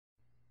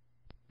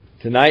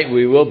Tonight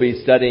we will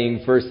be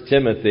studying 1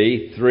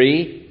 Timothy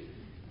 3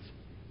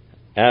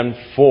 and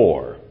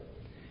 4.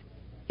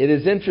 It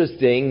is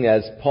interesting,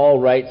 as Paul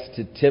writes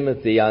to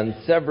Timothy on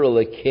several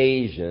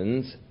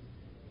occasions,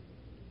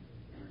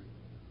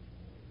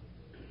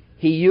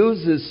 he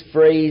uses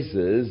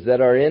phrases that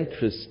are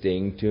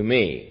interesting to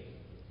me.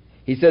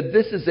 He said,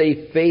 "This is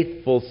a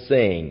faithful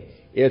saying.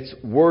 It's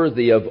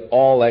worthy of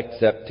all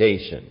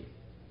acceptation."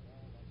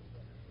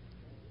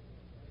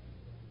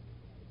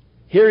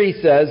 Here he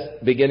says,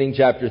 beginning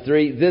chapter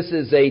 3, "This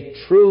is a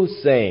true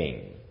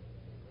saying."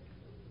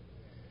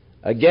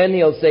 Again,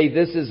 he'll say,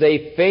 "This is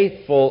a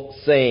faithful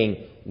saying,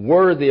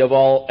 worthy of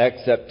all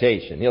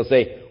acceptation." He'll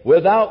say,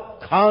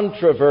 "without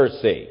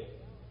controversy."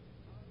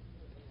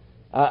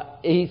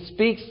 He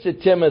speaks to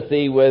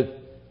Timothy with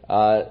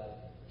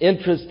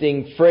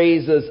interesting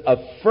phrases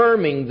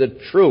affirming the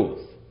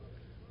truth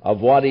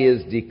of what he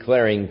is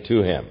declaring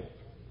to him.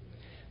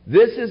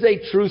 This is a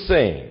true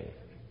saying.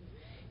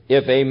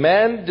 If a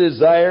man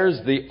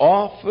desires the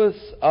office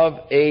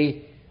of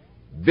a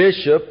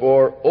bishop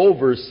or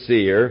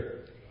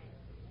overseer,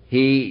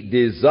 he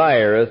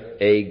desireth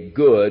a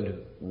good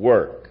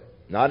work.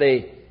 Not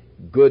a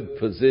good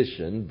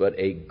position, but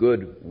a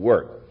good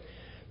work.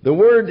 The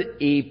word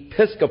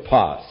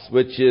episkopos,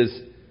 which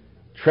is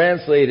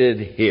translated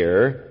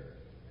here,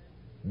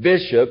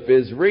 bishop,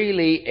 is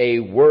really a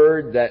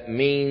word that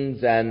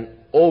means an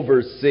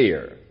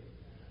overseer,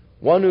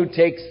 one who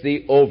takes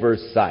the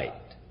oversight.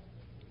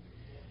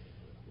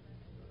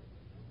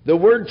 The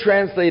word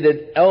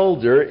translated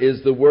elder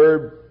is the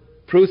word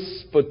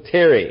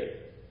prosbyteri,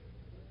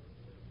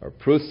 or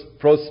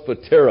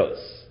prosbyteros.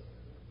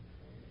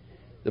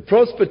 The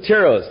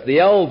prosbyteros, the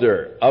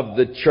elder of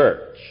the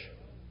church.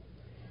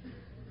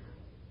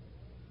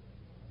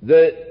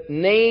 The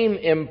name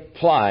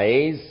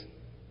implies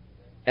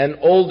an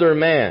older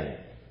man.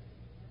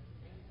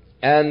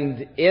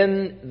 And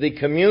in the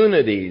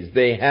communities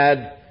they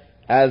had,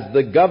 as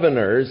the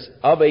governors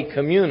of a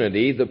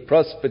community, the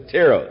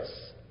prosbyteros.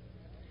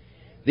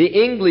 The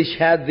English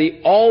had the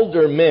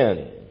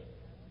aldermen,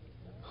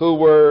 who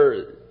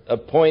were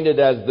appointed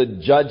as the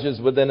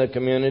judges within a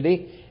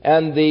community,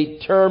 and the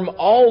term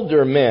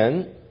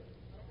aldermen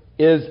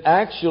is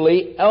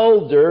actually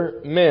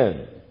elder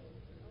men.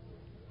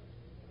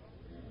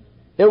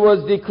 It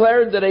was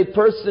declared that a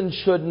person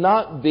should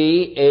not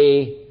be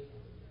a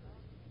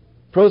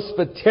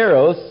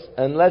prosbyteros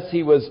unless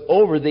he was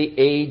over the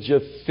age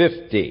of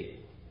 50.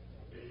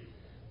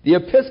 The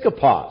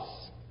episkopos,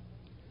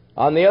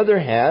 on the other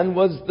hand,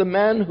 was the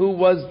man who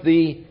was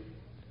the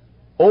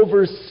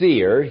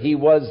overseer. He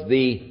was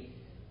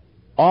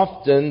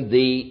often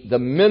the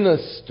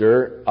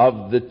minister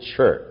of the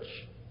church.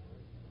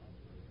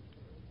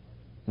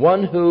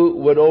 One who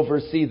would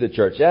oversee the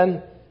church.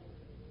 And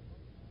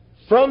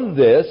from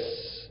this,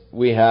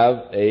 we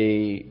have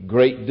a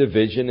great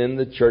division in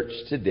the church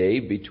today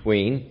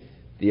between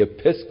the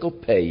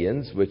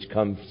Episcopalians, which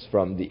comes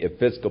from the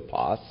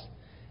episkopos,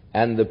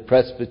 and the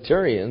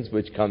Presbyterians,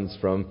 which comes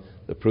from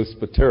the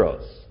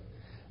prosbyteros.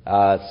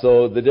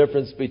 So the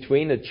difference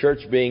between a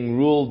church being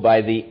ruled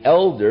by the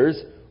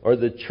elders or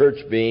the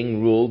church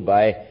being ruled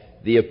by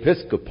the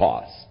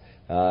episkopos,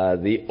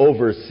 the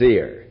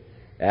overseer.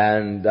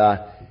 And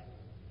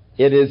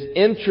it is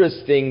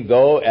interesting,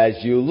 though,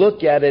 as you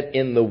look at it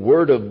in the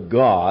Word of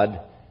God,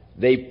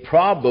 they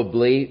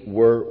probably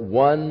were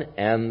one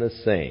and the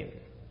same.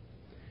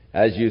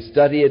 As you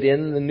study it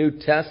in the New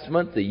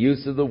Testament, the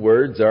use of the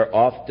words are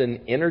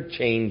often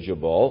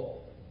interchangeable.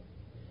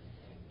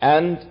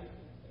 And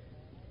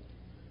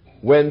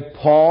when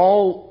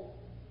Paul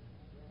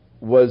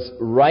was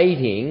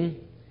writing,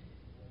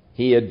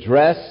 he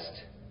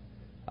addressed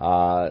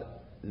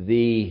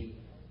the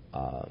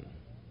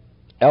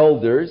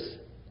elders,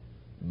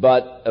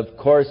 but of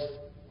course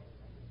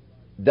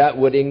that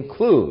would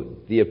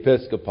include the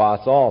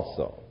episkopos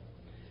also.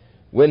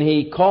 When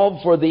he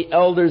called for the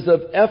elders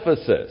of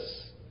Ephesus,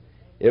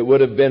 it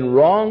would have been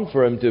wrong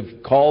for him to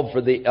have called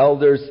for the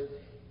elders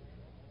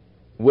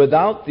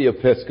without the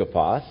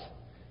episkopos.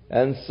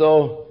 And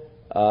so,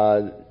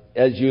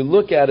 as you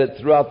look at it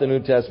throughout the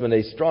New Testament,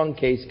 a strong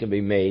case can be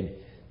made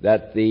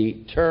that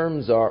the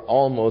terms are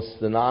almost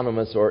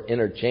synonymous or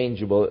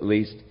interchangeable, at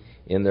least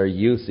in their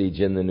usage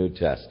in the New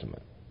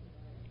Testament.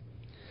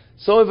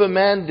 So if a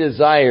man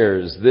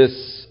desires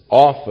this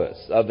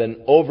office of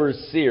an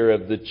overseer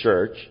of the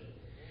church,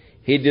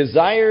 he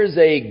desires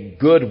a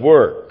good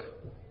work.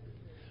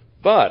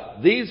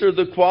 But these are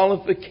the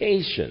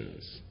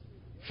qualifications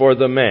for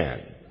the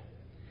man.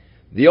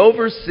 The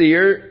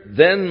overseer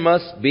then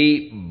must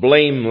be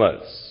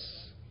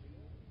blameless.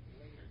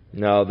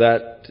 Now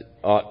that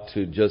ought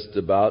to just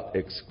about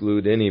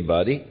exclude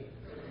anybody.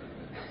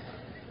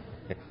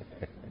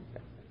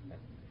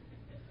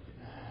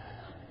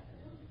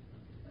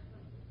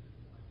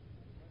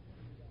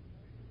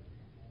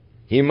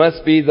 He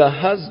must be the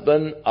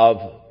husband of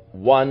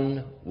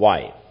one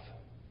wife.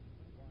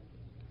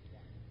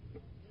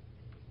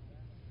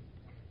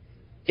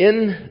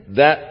 In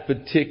that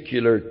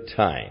particular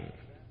time,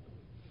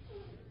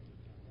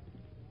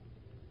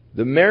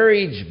 The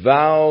marriage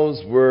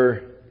vows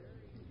were,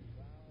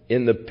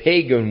 in the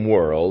pagan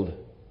world,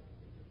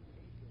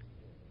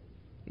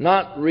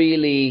 not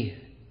really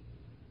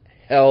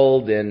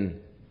held in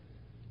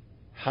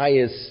high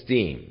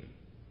esteem.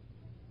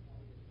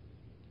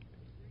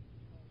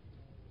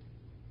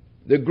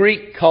 The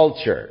Greek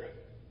culture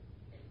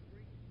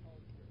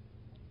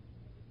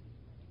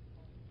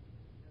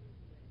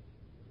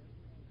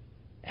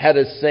had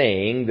a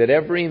saying that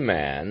every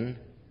man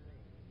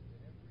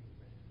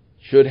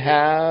should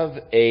have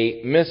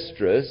a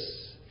mistress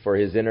for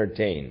his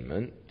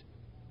entertainment,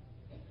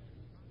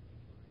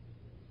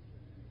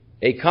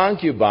 a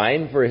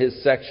concubine for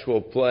his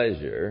sexual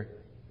pleasure,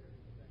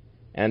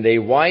 and a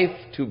wife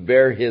to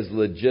bear his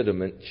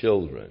legitimate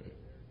children.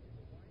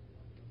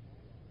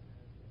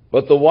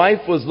 But the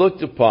wife was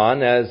looked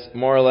upon as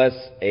more or less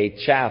a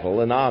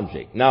chattel, an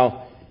object.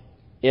 Now,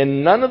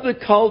 in none of the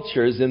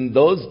cultures in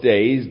those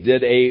days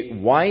did a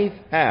wife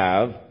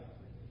have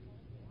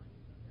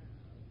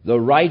the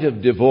right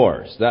of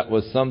divorce. That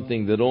was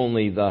something that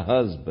only the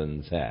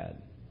husbands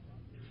had.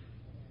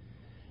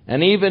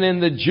 And even in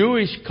the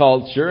Jewish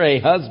culture, a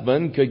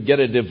husband could get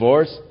a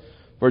divorce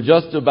for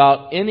just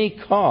about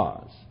any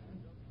cause.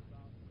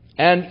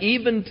 And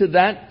even to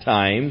that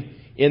time,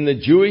 in the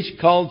Jewish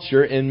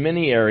culture, in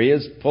many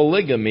areas,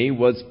 polygamy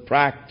was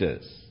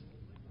practiced.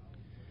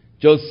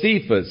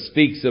 Josephus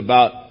speaks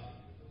about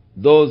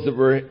those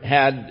that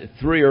had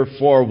 3 or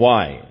 4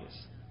 wives.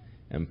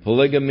 And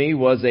polygamy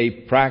was a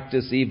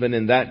practice even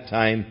in that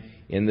time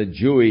in the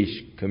Jewish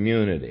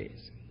communities.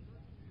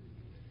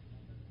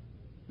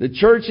 The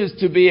church is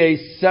to be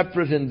a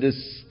separate and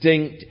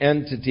distinct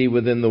entity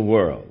within the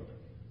world.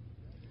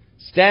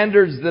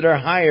 Standards that are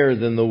higher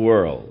than the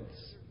world's.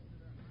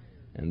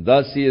 And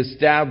thus he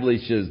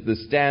establishes the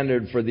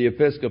standard for the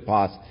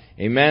episkopos.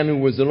 A man who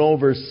was an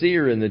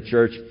overseer in the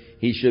church,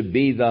 he should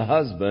be the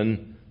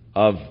husband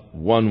of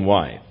one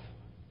wife.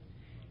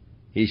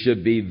 He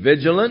should be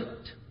vigilant.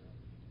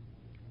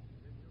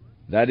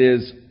 That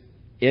is,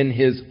 in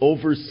his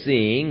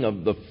overseeing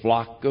of the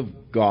flock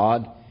of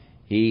God,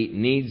 he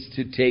needs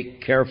to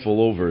take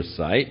careful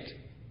oversight.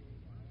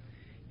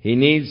 He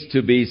needs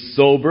to be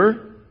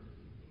sober,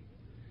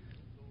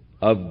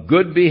 of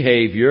good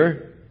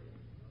behavior,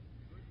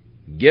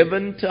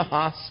 given to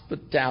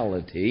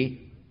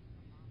hospitality,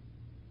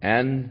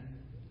 and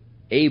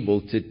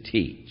able to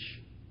teach.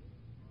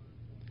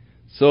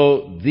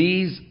 So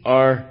these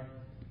are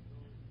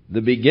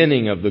the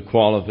beginning of the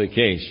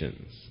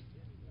qualifications.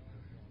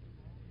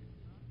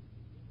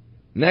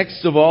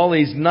 Next of all,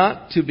 he's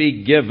not to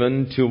be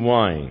given to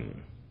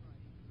wine.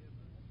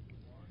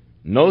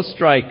 No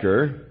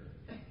striker,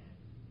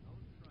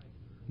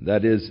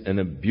 that is an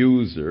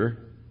abuser,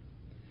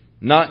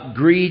 not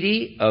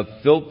greedy of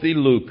filthy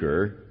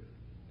lucre,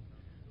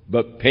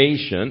 but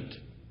patient,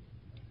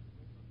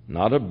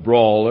 not a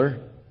brawler,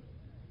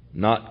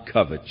 not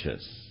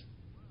covetous.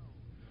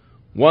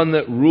 One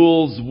that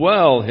rules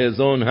well his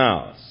own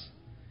house,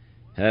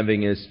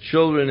 having his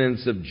children in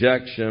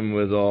subjection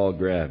with all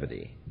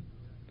gravity.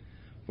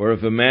 For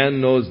if a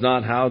man knows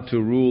not how to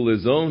rule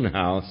his own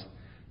house,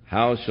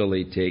 how shall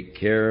he take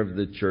care of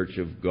the church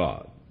of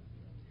God?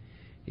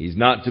 He's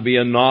not to be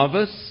a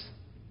novice,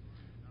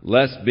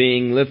 lest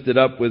being lifted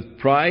up with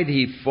pride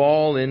he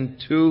fall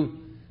into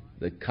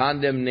the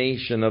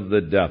condemnation of the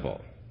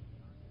devil.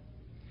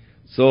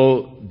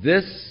 So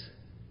this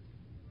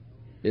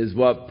is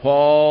what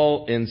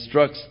Paul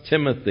instructs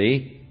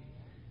Timothy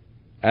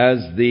as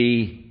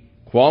the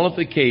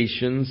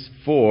qualifications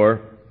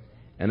for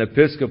an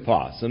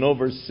episkopos, an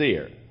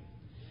overseer.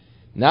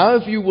 Now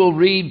if you will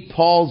read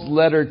Paul's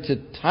letter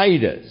to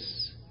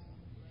Titus,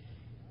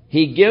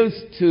 he gives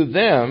to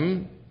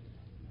them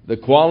the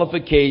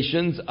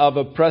qualifications of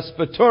a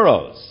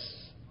presbyteros,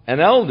 an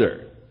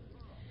elder.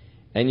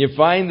 And you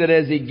find that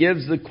as he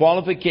gives the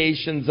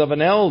qualifications of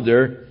an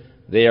elder,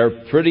 they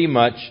are pretty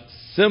much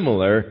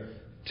similar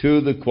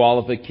to the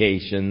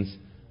qualifications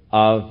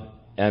of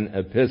an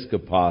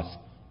episkopos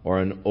or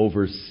an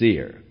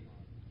overseer.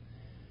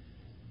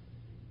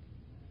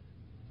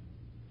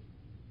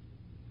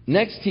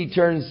 Next he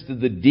turns to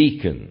the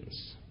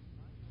deacons.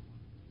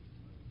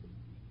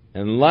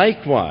 And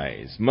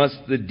likewise must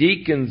the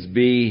deacons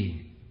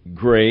be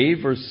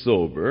grave or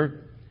sober,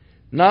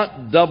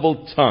 not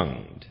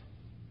double-tongued,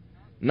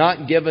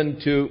 not given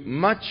to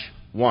much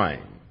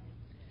wine.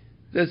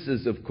 This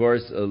is, of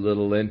course, a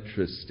little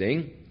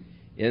interesting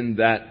in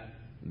that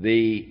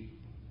the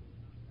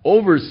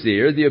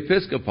overseer, the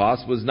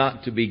episkopos, was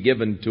not to be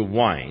given to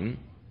wine.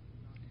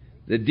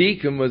 The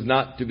deacon was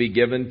not to be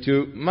given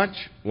to much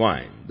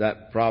wine.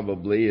 That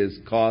probably is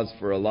cause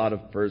for a lot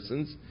of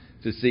persons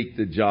to seek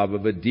the job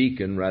of a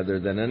deacon rather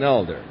than an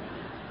elder.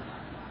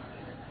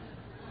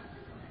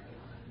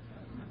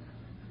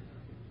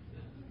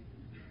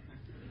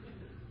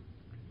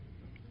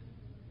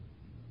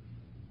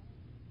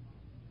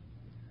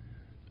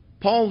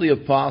 Paul the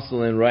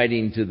Apostle, in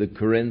writing to the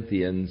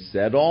Corinthians,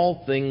 said,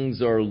 "All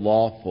things are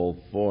lawful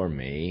for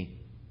me,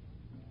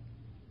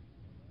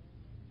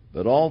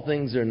 but all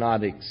things are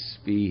not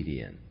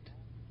expedient."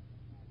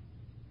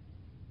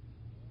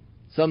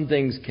 some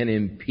things can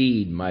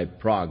impede my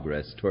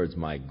progress towards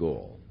my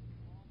goal.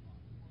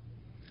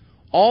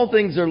 All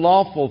things are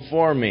lawful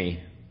for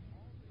me,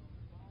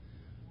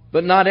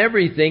 but not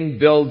everything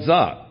builds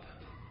up.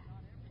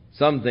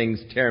 Some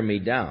things tear me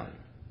down.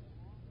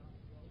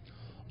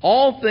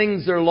 All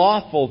things are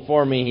lawful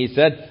for me, he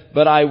said,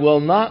 but I will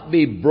not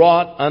be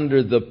brought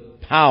under the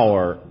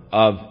power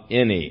of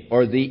any,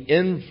 or the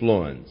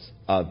influence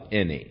of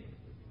any.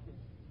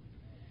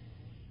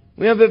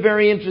 We have a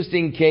very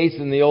interesting case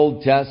in the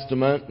Old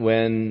Testament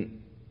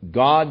when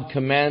God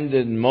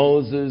commanded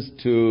Moses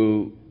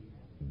to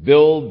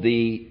build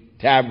the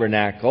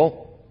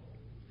tabernacle,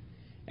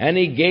 and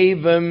he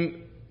gave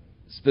him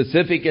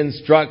specific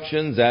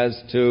instructions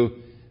as to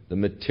the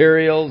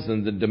materials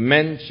and the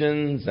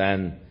dimensions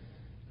and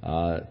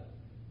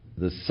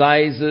the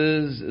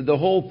sizes, the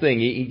whole thing.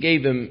 He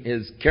gave him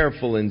his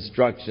careful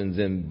instructions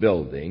in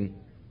building.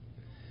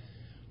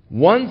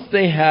 Once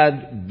they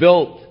had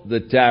built the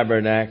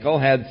tabernacle,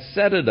 had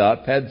set it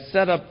up, had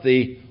set up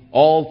the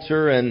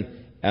altar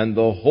and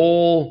the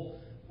whole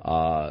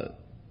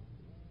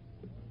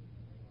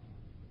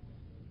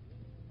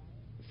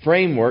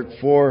framework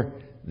for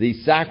the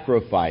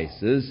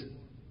sacrifices,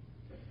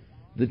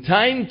 the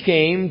time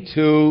came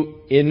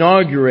to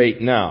inaugurate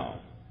now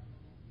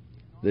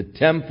the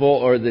temple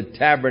or the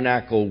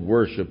tabernacle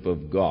worship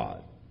of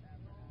God.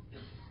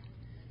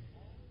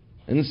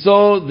 And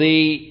so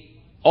the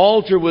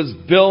altar was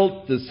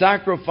built, the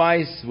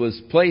sacrifice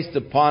was placed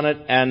upon it,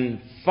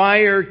 and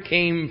fire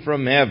came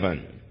from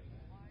heaven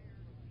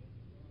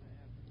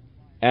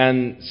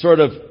and sort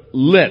of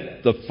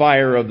lit the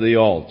fire of the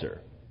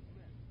altar.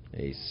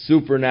 A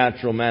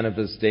supernatural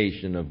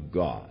manifestation of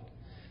God.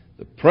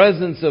 The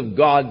presence of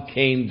God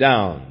came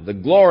down. The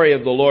glory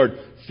of the Lord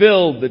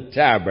filled the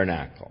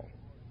tabernacle.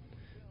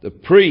 The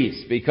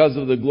priests, because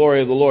of the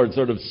glory of the Lord,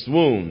 sort of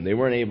swooned. They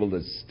weren't able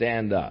to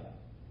stand up.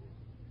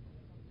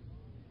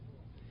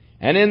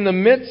 And in the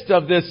midst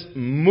of this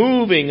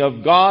moving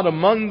of God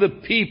among the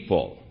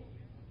people,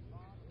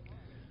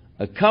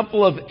 a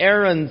couple of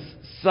Aaron's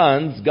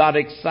sons got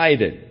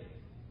excited.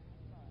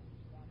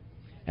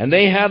 And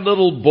they had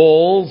little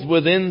bowls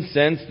with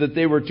incense that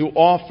they were to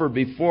offer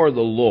before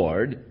the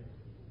Lord.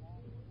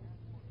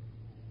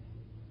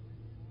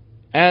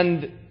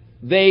 And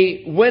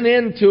they went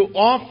in to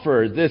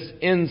offer this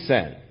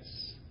incense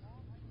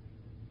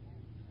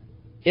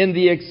in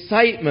the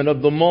excitement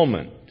of the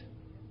moment.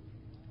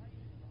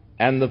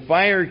 And the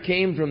fire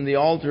came from the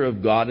altar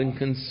of God and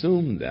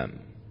consumed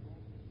them.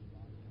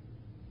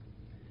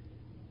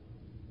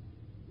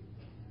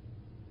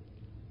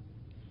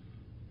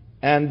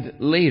 And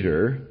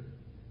later,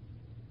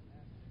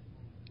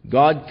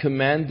 God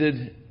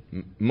commanded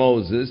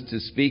Moses to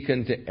speak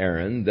unto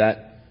Aaron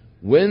that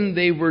when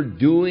they were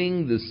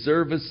doing the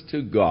service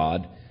to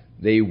God,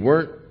 they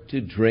weren't to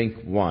drink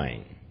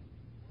wine.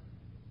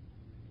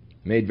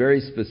 Made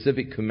very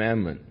specific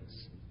commandments.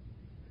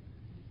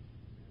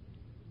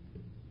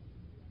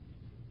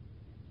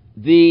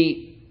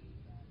 The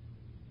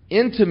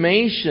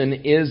intimation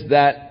is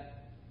that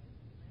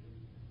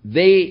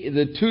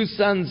the two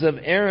sons of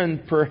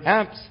Aaron,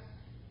 perhaps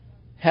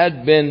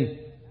had been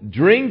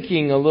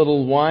drinking a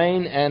little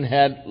wine and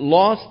had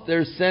lost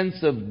their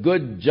sense of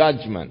good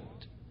judgment.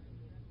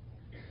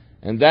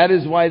 And that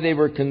is why they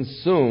were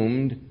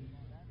consumed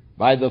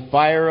by the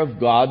fire of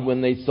God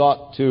when they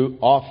sought to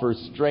offer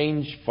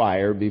strange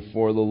fire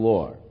before the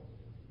Lord.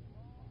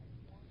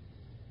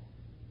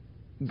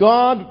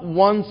 God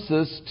wants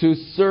us to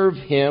serve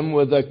Him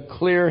with a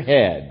clear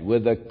head,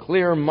 with a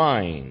clear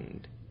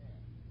mind.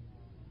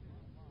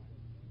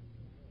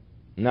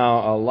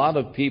 Now, a lot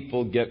of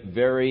people get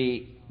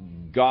very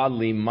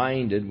godly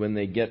minded when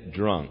they get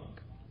drunk.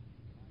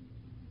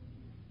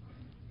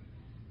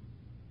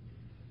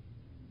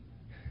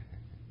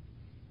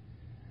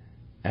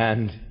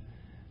 And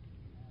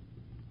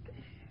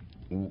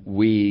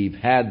we've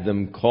had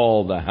them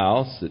call the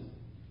house at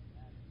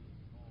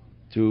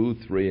 2,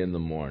 3 in the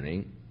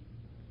morning.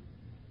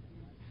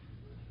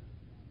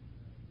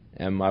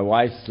 And my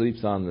wife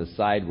sleeps on the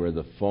side where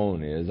the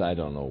phone is. I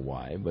don't know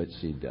why, but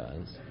she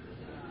does.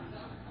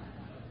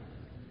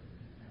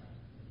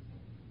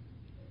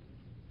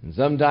 And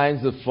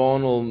sometimes the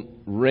phone will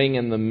ring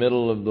in the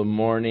middle of the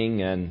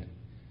morning and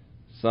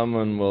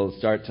someone will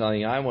start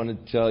telling you, I want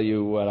to tell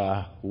you what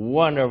a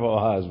wonderful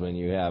husband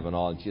you have and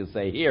all. And she'll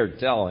say, here,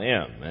 tell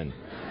him. And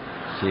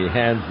she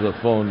hands the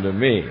phone to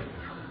me.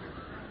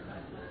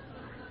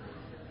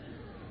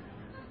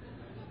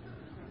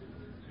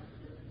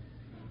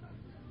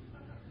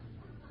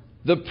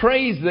 The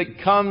praise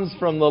that comes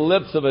from the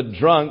lips of a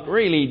drunk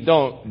really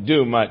don't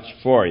do much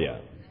for you.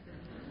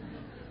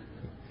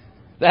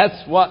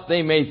 That's what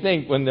they may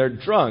think when they're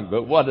drunk,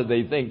 but what do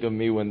they think of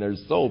me when they're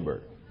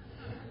sober?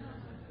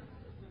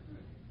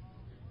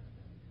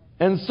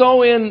 And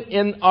so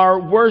in our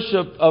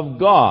worship of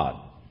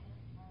God,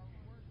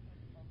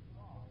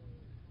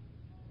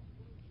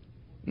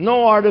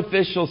 no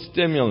artificial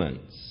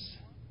stimulants.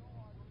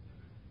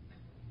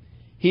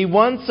 He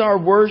wants our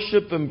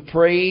worship and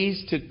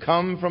praise to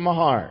come from a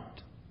heart.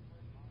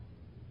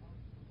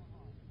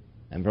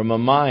 and from a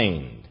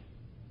mind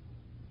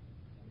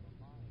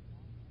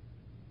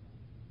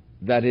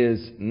that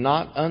is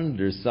not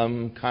under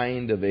some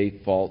kind of a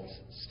false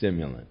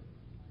stimulant.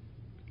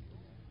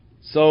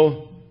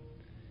 So,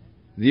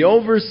 the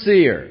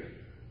overseer,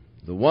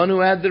 the one who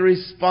had the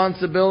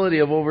responsibility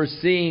of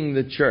overseeing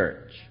the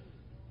church,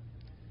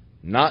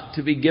 not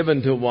to be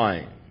given to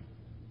wine,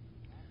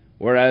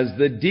 whereas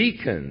the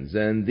deacons,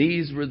 and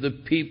these were the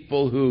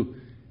people who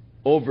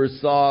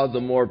oversaw the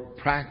more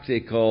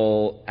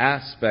practical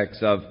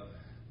aspects of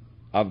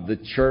the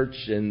church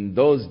in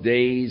those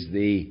days,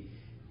 the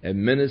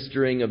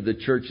administering of the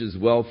church's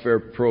welfare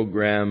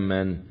program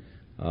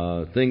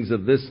and things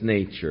of this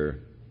nature,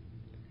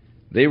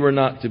 they were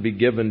not to be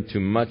given to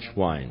much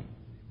wine.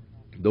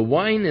 The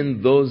wine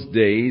in those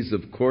days,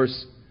 of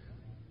course,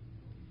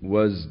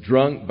 was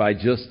drunk by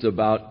just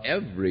about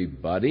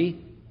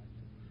everybody.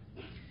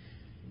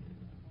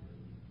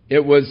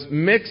 It was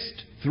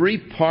mixed 3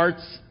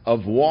 parts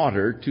of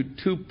water to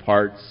 2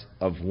 parts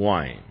of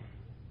wine.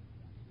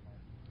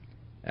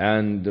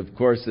 And, of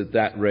course, at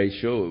that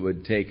ratio, it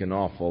would take an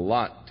awful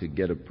lot to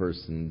get a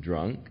person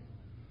drunk.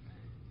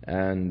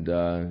 And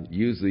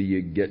usually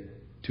you'd get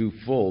too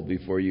full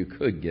before you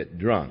could get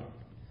drunk.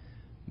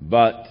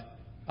 But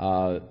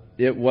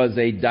it was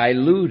a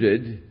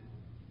diluted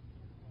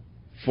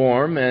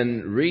form,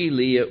 and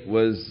really it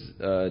was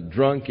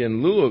drunk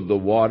in lieu of the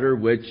water,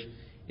 which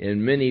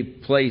in many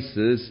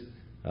places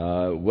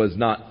was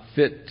not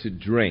fit to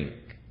drink.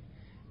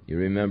 You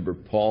remember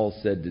Paul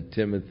said to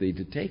Timothy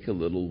to take a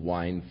little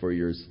wine for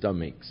your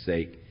stomach's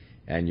sake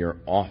and your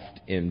oft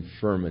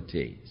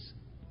infirmities.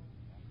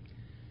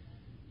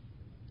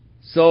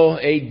 So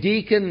a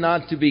deacon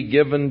not to be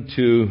given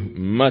to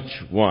much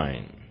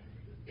wine.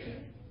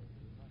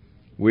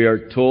 We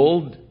are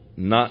told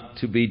not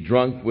to be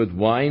drunk with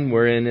wine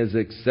wherein is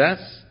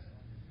excess,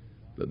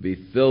 but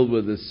be filled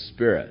with the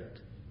Spirit.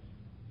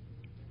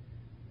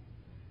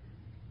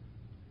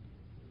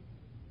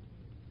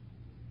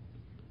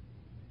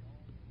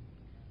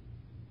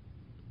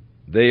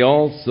 They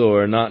also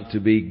are not to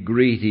be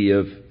greedy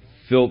of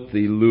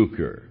filthy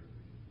lucre,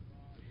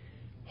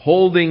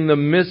 holding the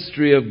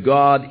mystery of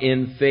God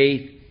in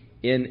faith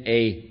in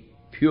a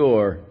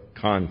pure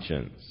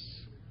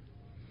conscience.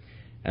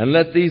 And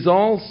let these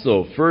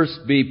also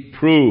first be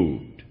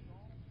proved,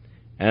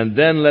 and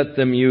then let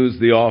them use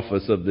the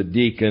office of the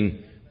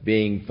deacon,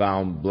 being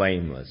found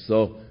blameless.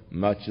 So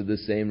much of the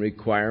same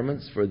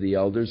requirements for the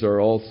elders are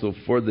also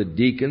for the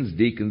deacons.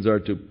 Deacons are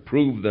to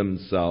prove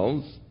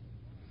themselves.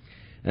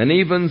 And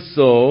even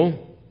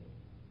so,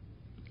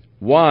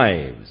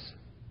 wives.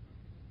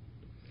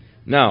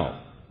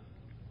 Now,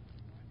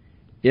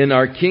 in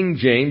our King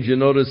James, you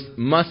notice,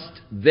 must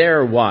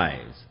their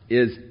wives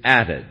is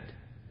added,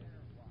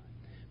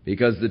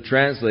 because the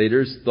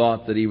translators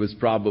thought that he was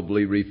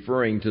probably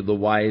referring to the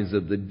wives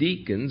of the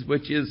deacons,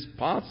 which is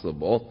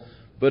possible,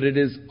 but it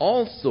is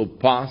also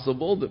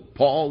possible that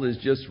Paul is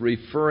just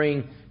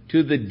referring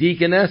to the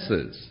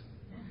deaconesses,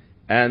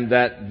 and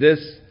that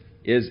this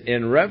is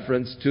in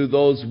reference to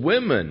those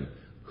women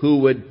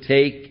who would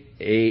take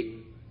a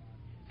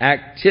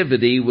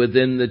activity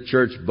within the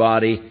church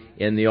body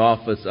in the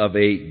office of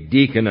a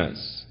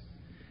deaconess.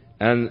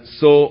 And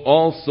so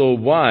also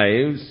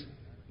wives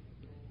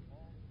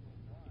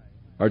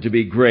are to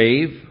be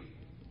grave,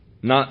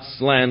 not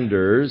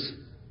slanderers,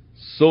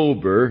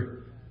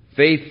 sober,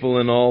 faithful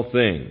in all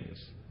things.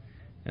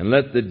 And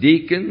let the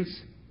deacons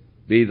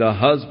be the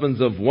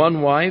husbands of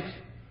one wife,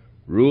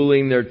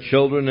 ruling their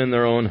children in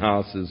their own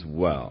houses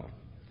well.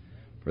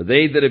 For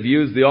they that have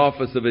used the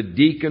office of a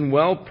deacon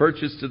well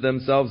purchase to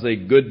themselves a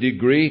good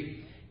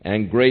degree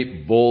and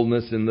great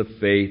boldness in the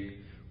faith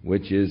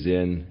which is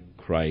in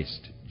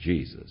Christ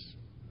Jesus.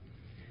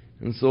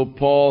 And so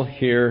Paul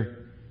here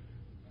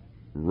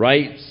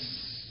writes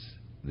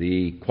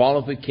the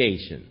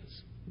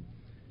qualifications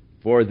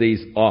for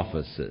these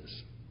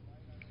offices.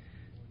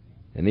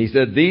 And he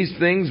said, "These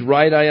things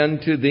write I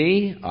unto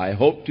thee. I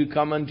hope to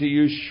come unto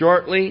you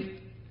shortly.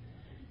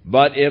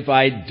 But if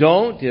I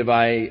don't, if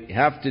I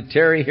have to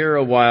tarry here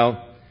a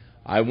while,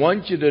 I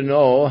want you to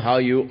know how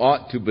you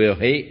ought to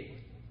behave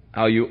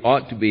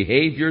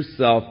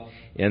yourself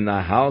in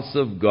the house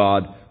of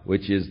God,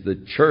 which is the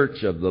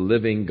church of the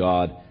living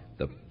God,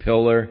 the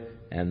pillar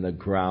and the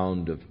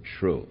ground of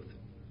truth."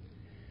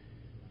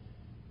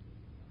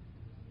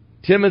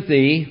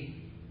 Timothy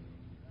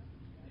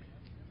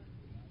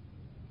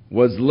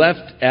was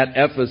left at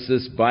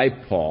Ephesus by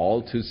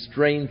Paul to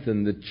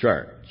strengthen the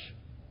church.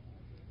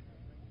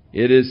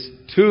 It is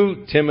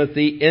to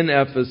Timothy in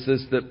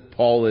Ephesus that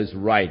Paul is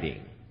writing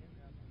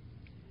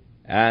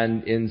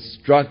and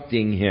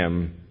instructing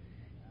him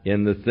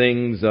in the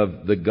things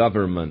of the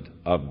government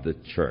of the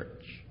church.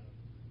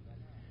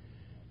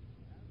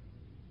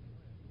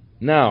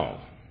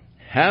 Now,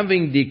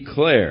 having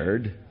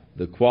declared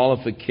the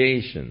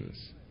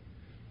qualifications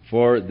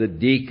for the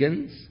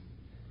deacons,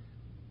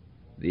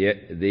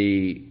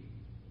 the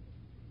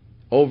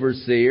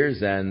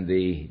overseers and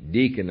the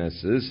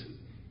deaconesses,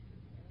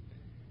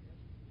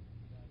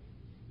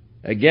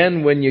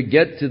 Again, when you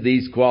get to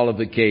these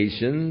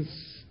qualifications,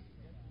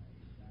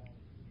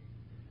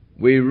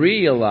 we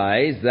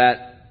realize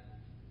that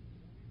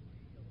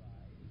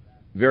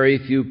very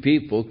few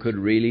people could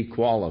really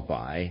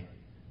qualify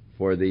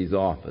for these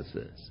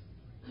offices.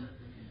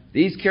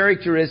 These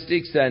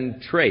characteristics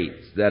and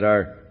traits that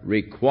are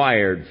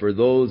required for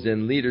those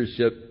in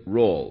leadership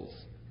roles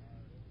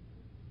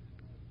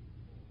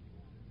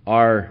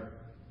are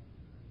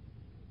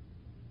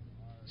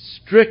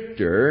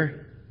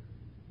stricter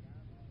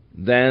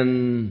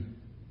than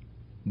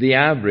the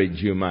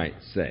average, you might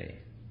say.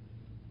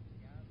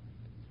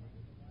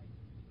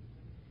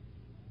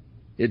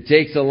 It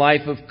takes a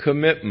life of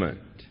commitment.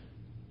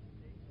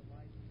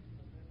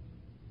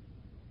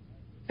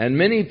 And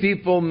many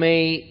people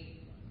may,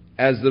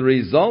 as the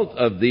result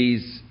of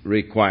these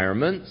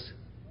requirements,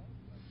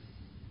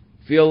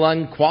 feel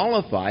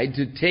unqualified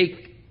to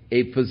take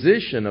a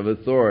position of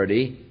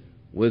authority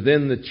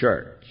within the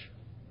church.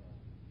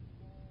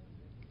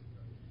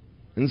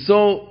 And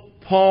so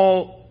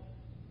Paul,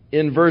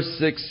 in verse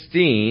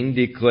 16,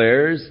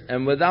 declares,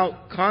 "And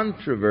without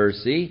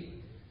controversy,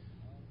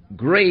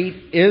 great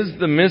is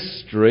the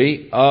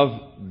mystery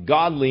of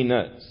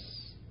godliness."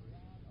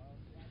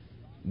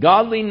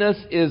 Godliness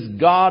is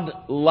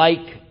God-likeness.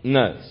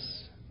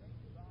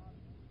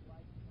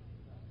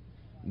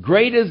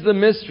 Great is the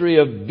mystery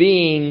of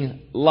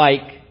being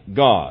like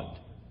God.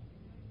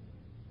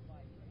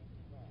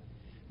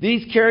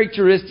 These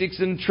characteristics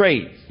and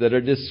traits that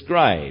are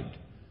described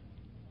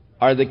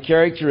are the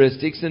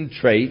characteristics and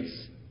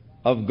traits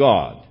of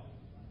God.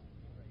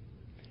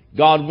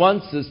 God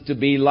wants us to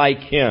be like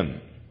Him.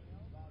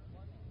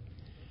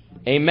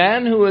 A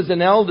man who is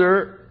an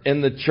elder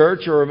in the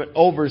church or an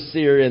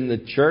overseer in the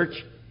church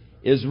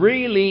is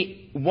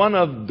really one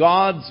of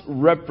God's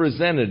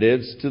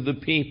representatives to the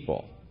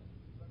people.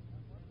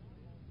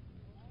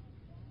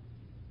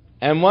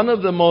 And one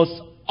of the most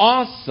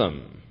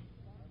awesome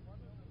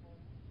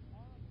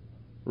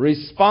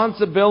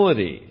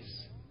responsibilities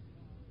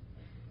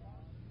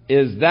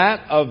is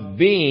that of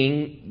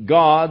being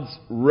God's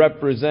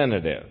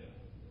representative.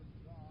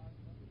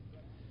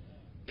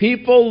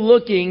 People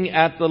looking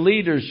at the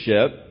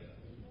leadership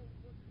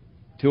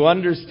to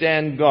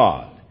understand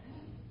God.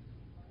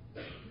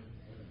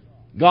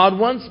 God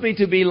wants me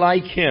to be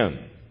like Him,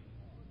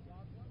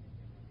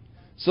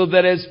 so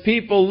that as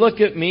people look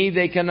at me,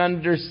 they can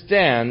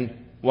understand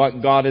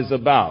what God is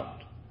about.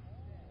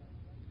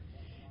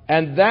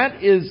 And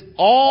that is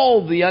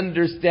all the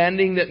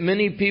understanding that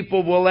many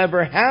people will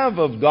ever have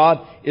of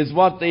God, is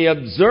what they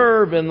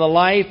observe in the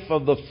life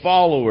of the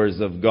followers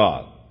of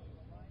God.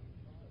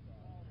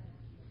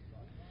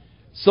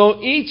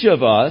 So each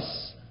of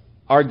us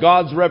are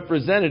God's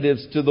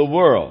representatives to the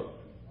world.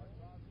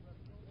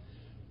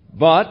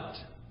 But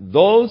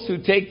those who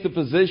take the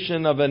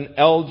position of an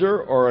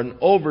elder or an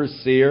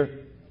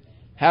overseer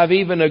have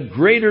even a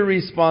greater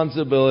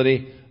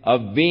responsibility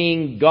of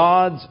being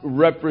God's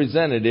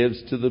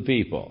representatives to the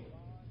people.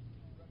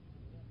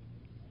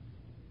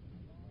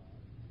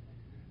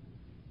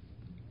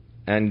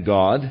 And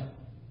God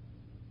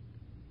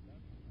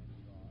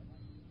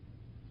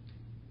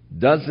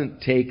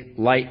doesn't take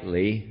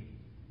lightly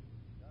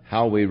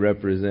how we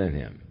represent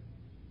Him.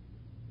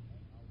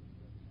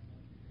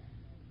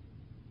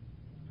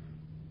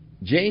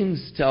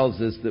 James tells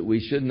us that we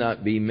should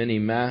not be many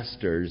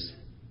masters,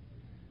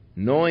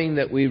 knowing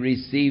that we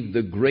receive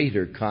the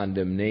greater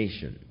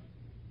condemnation.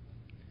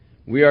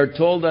 We are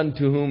told,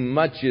 unto whom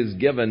much is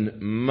given,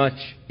 much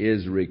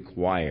is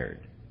required.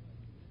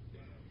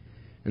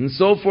 And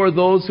so for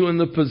those who are in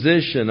the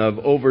position of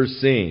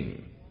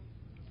overseeing,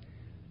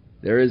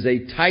 there is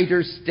a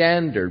tighter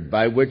standard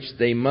by which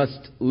they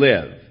must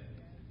live,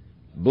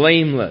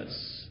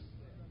 blameless,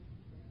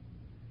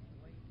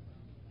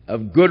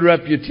 of good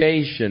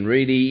reputation,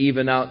 really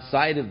even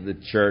outside of the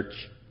church,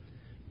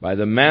 by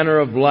the manner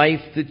of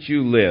life that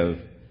you live,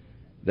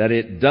 that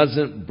it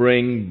doesn't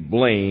bring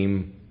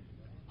blame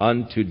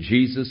unto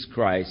Jesus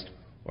Christ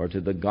or to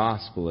the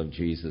gospel of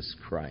Jesus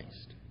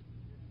Christ.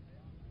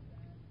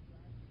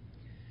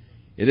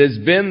 It has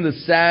been the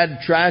sad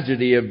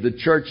tragedy of the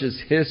church's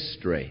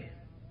history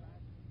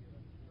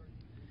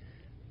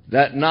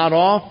that not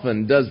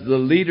often does the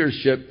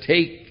leadership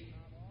take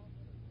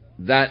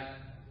that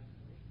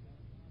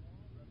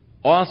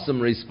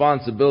awesome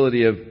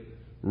responsibility of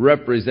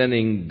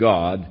representing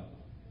God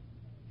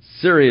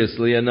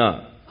seriously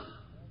enough.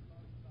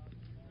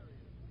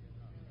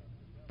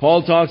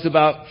 Paul talks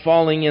about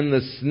falling in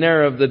the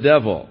snare of the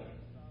devil.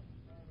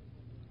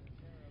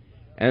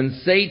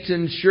 And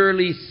Satan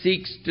surely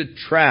seeks to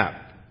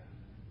trap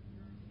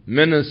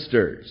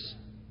ministers.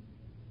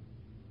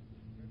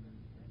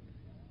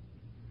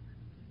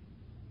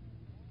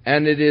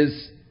 And it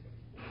is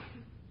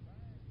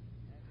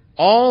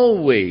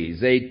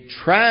always a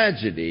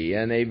tragedy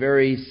and a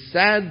very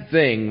sad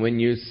thing when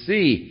you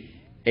see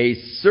a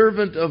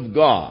servant of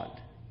God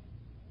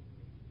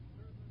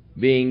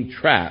being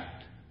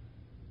trapped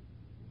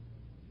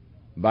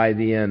by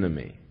the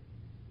enemy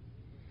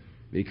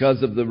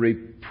because of the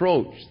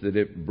reproach that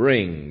it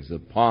brings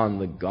upon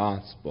the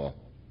gospel.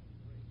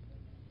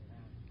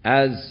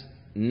 As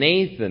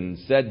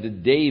Nathan said to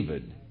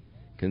David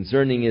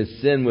concerning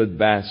his sin with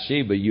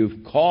Bathsheba,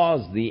 you've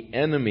caused the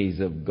enemies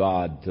of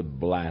God to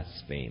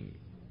blaspheme.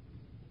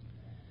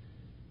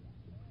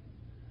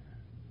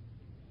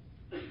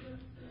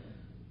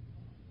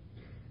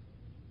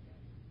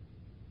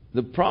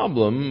 The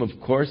problem, of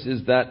course,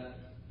 is that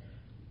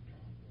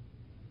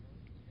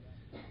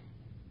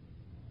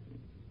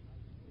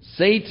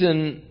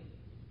Satan,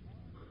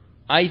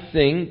 I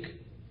think,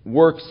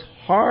 works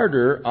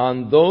harder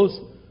on those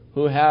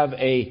who have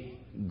a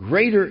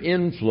greater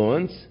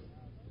influence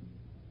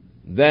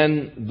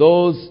than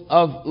those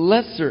of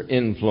lesser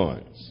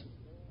influence.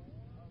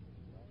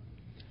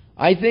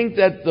 I think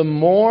that the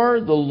more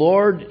the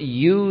Lord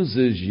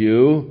uses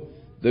you,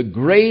 the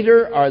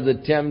greater are the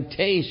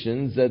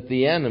temptations that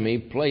the enemy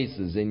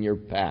places in your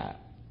path.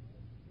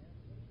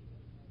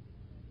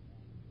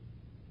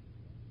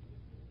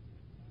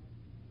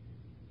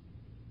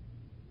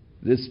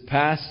 This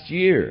past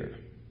year,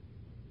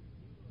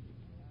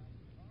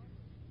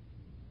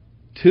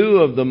 two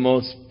of the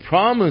most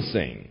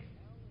promising,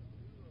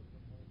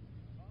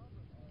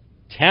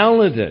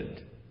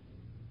 talented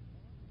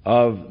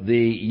of the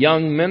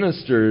young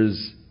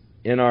ministers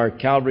in our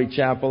Calvary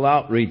Chapel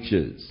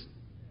outreaches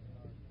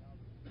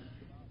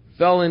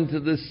fell into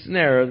the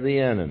snare of the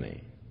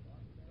enemy.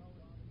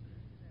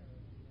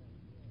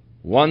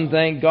 One,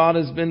 thank God,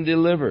 has been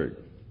delivered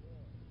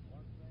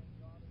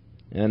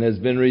and has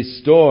been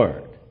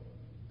restored,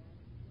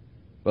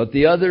 but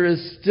the other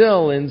is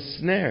still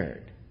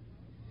ensnared.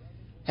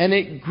 And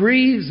it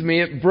grieves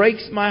me, it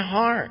breaks my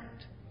heart,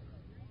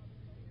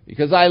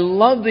 because I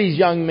love these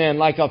young men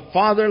like a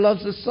father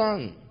loves a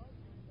son.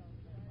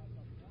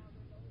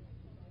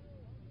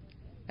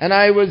 And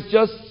I was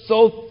just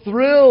so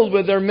thrilled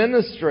with their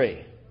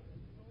ministry,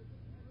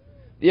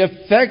 the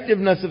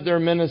effectiveness of their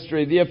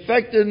ministry, the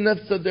effectiveness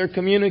of their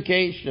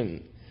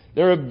communication,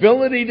 their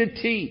ability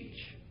to teach.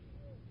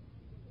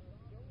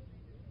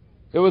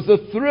 It was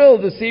a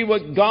thrill to see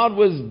what God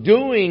was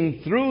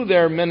doing through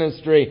their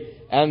ministry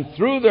and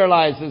through their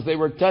lives as they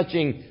were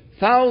touching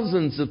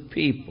thousands of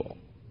people.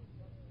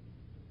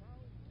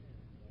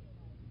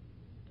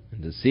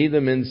 And to see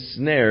them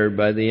ensnared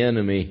by the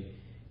enemy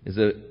is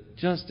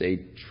just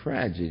a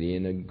tragedy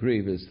and a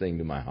grievous thing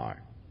to my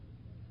heart.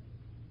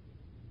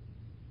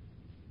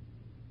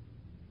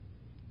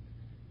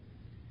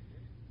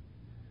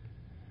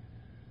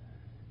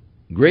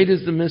 Great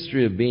is the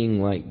mystery of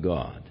being like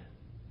God.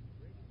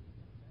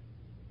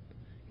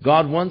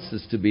 God wants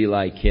us to be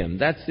like Him.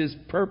 That's His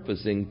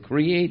purpose in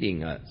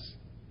creating us.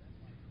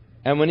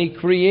 And when He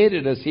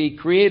created us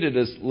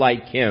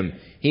like Him.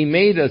 He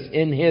made us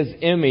in His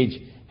image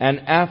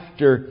and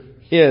after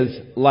His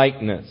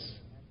likeness.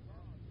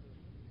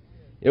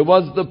 It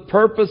was the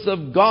purpose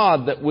of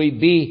God that we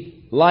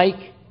be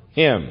like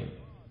Him.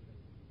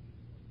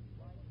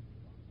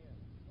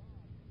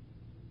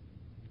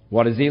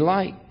 What is He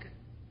like?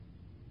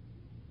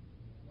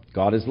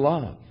 God is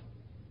love.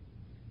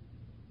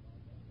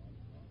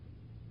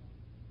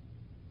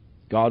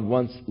 God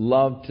wants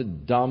love to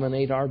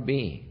dominate our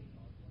being.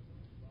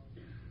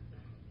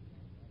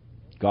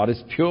 God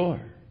is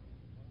pure.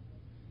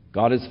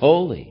 God is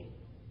holy.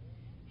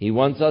 He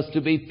wants us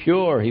to be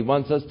pure. He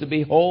wants us to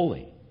be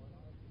holy.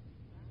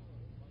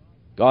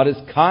 God is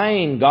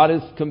kind. God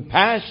is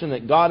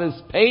compassionate. God is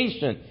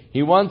patient.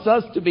 He wants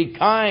us to be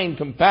kind,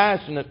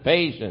 compassionate,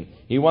 patient.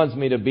 He wants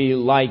me to be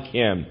like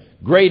Him.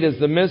 Great is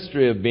the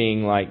mystery of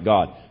being like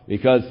God.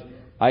 Because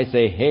I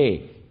say,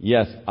 hey,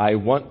 yes, I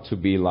want to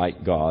be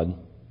like God.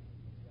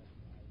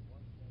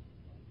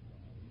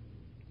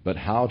 But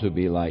how to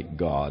be like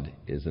God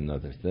is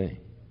another thing.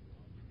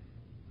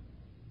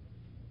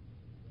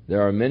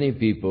 There are many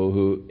people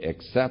who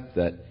accept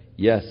that,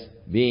 yes,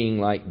 being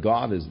like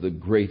God is the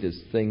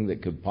greatest thing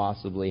that could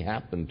possibly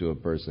happen to a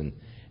person.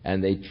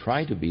 And they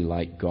try to be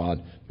like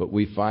God, but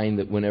we find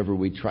that whenever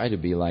we try to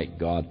be like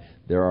God,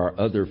 there are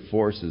other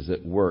forces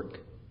at work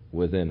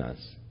within us,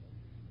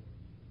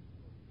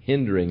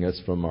 hindering us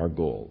from our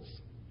goals.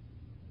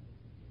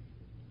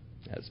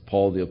 As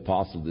Paul the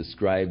Apostle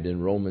described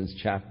in Romans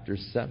chapter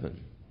 7.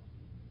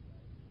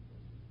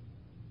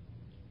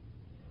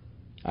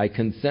 I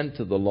consent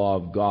to the law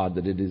of God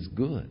that it is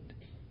good.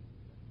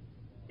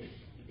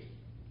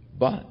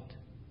 But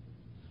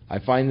I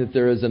find that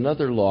there is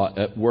another law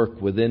at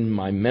work within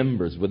my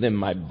members, within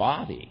my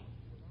body.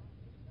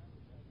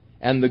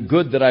 And the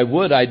good that I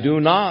would, I do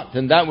not.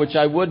 And that which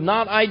I would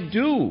not, I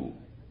do.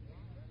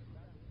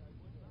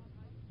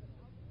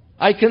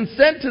 I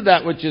consent to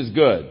that which is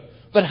good.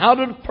 But how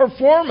to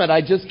perform it,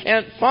 I just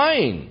can't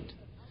find.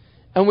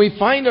 And we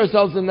find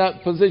ourselves in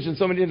that position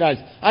so many times.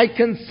 I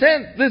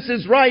consent, this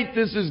is right,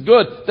 this is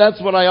good,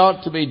 that's what I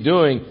ought to be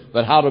doing.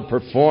 But how to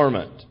perform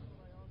it,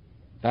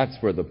 that's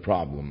where the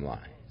problem lies.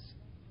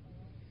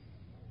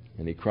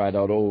 And he cried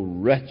out, "O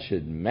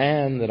wretched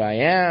man that I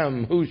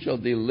am, who shall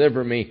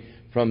deliver me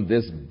from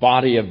this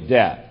body of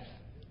death?"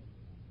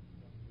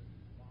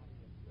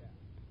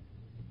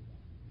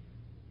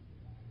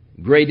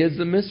 Great is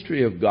the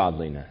mystery of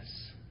godliness,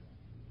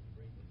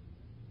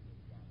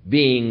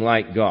 being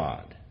like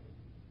God.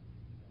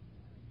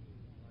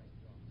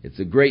 It's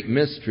a great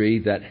mystery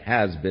that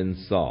has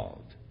been solved.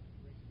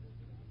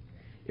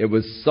 It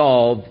was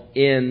solved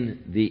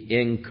in the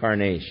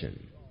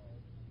incarnation.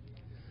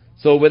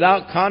 So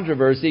without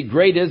controversy,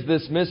 great is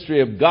this mystery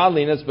of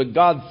godliness, but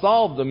God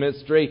solved the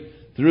mystery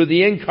through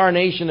the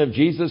incarnation of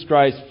Jesus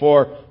Christ,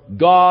 for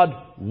God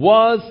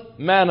was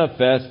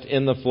manifest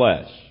in the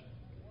flesh.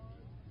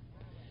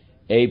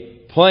 A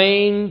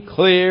plain,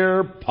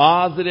 clear,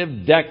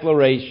 positive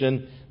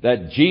declaration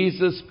that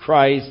Jesus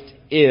Christ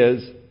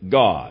is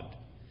God.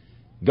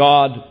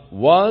 God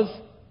was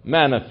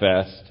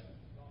manifest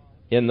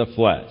in the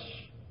flesh.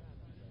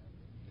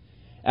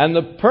 And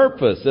the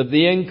purpose of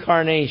the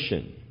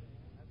incarnation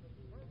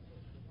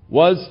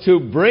was to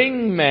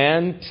bring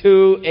man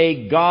to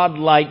a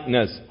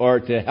God-likeness, or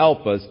to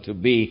help us to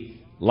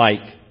be like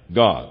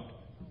God.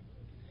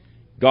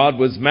 God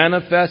was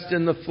manifest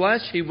in the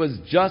flesh. He was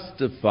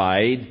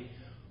justified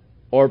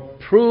or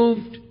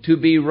proved to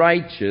be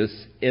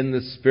righteous in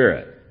the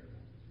Spirit.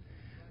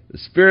 The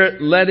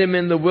Spirit led him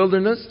in the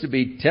wilderness to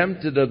be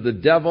tempted of the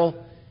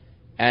devil,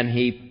 and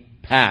he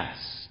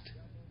passed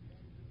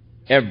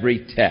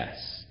every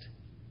test.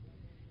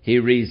 He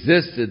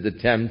resisted the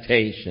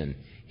temptation.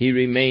 He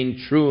remained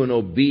true and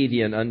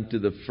obedient unto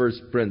the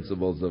first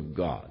principles of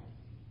God.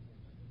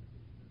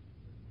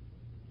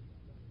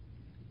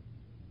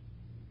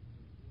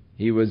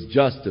 He was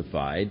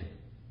justified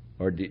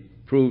or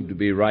proved to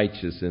be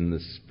righteous in the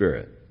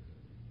Spirit.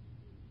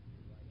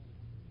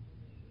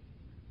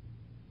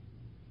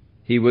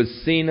 He was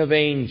seen of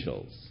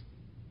angels.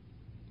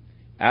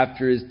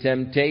 After his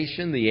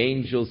temptation, the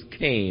angels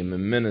came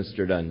and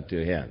ministered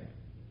unto him.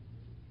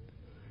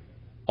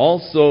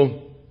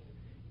 Also,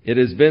 it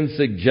has been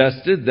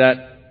suggested that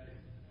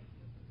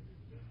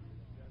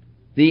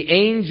the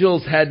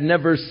angels had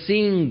never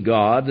seen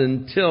God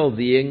until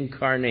the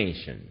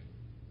incarnation.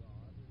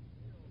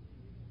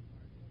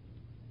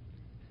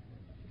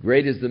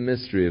 Great is the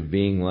mystery of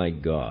being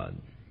like God.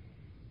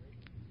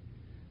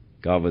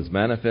 God was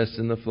manifest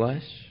in the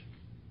flesh,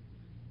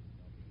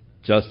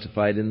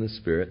 justified in the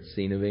Spirit,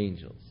 seen of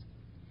angels.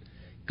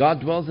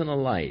 God dwells in a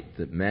light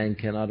that man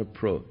cannot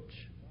approach.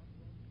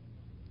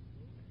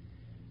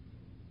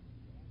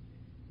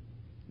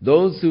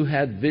 Those who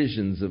had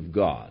visions of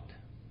God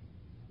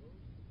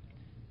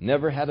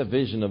never had a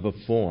vision of a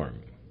form.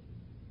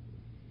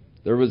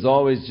 There was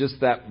always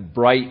just that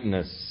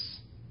brightness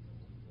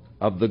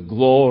of the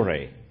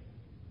glory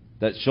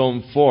that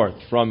shone forth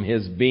from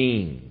His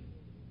being.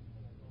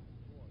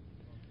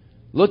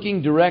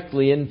 Looking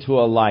directly into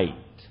a light,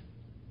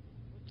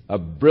 a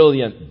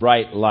brilliant,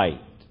 bright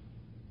light,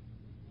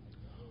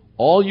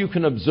 all you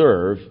can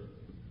observe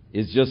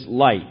is just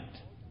light.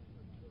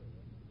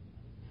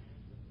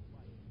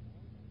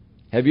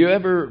 Have you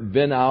ever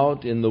been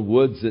out in the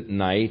woods at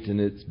night and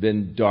it's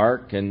been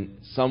dark and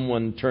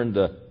someone turned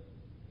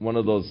one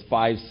of those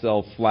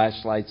 5-cell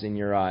flashlights in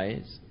your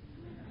eyes?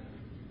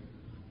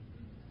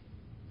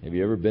 Have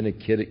you ever been a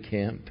kid at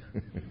camp?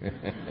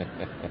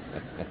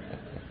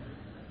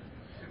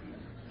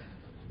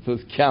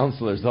 Those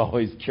counselors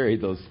always carried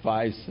those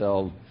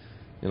 5-cell,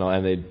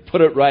 and they'd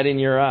put it right in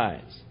your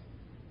eyes.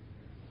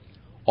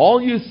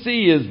 All you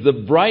see is the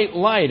bright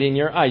light in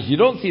your eyes. You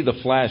don't see the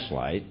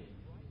flashlight.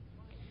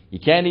 You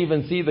can't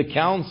even see the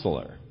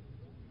counselor.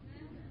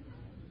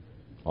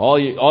 All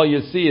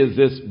you see is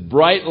this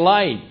bright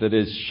light that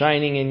is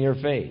shining in your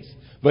face.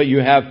 But you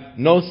have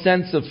no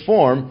sense of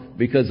form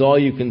because all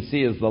you can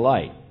see is the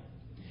light.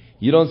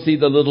 You don't see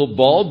the little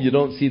bulb. You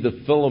don't see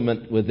the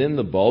filament within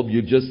the bulb.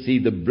 You just see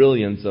the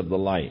brilliance of the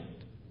light.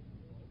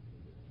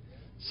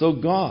 So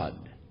God,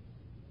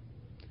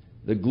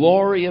 the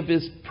glory of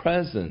His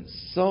presence,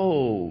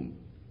 so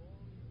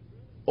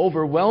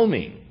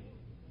overwhelming.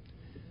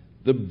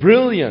 The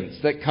brilliance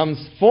that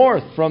comes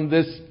forth from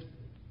this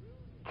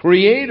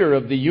Creator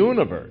of the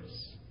universe.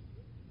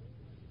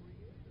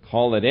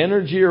 Call it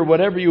energy or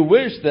whatever you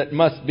wish, that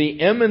must be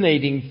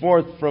emanating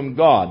forth from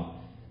God.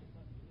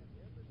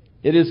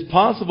 It is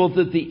possible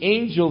that the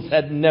angels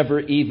had never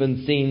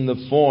even seen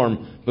the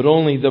form, but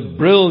only the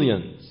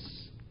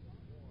brilliance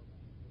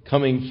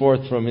coming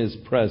forth from His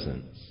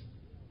presence,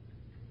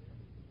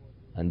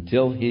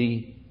 until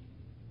He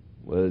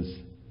was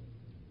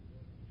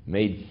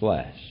made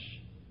flesh,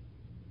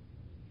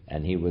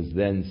 and He was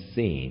then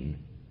seen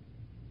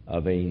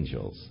of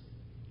angels.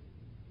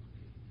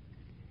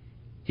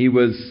 He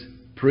was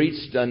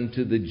preached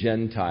unto the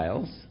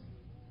Gentiles,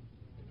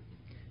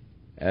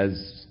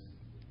 as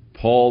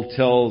Paul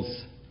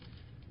tells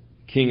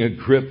King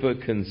Agrippa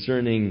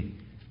concerning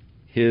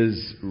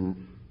his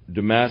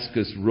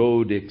Damascus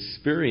Road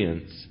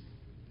experience.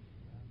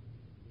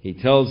 He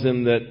tells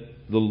him that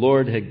the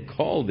Lord had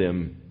called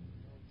him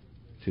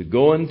to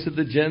go unto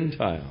the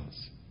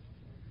Gentiles,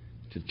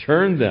 to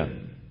turn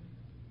them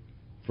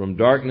from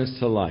darkness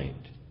to light,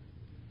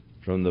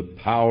 from the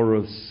power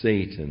of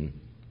Satan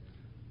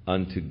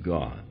unto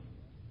God.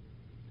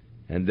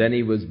 And then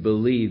he was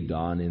believed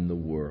on in the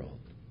world.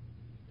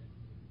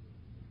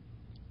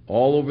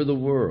 all over the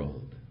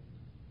world,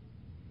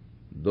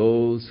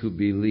 those who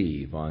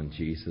believe on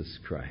Jesus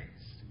Christ,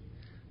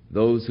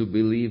 those who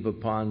believe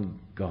upon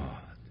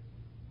God,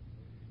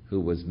 who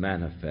was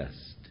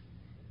manifest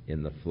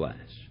in the flesh.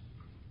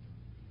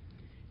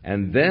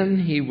 And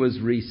then he was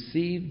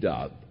received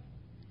up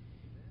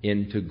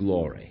into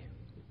glory.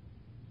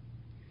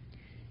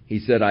 He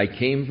said, I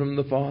came from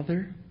the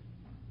Father,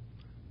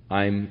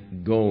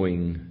 I'm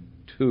going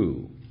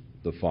to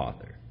the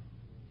Father.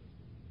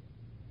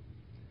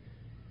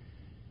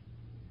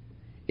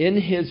 In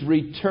his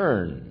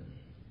return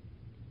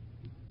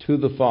to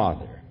the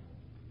Father,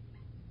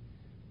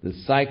 the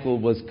cycle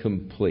was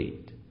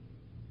complete.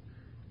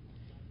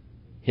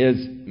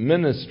 His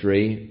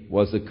ministry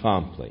was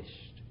accomplished.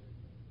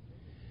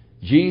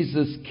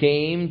 Jesus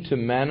came to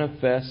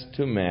manifest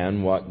to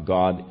man what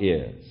God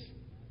is.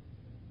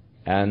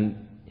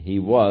 And he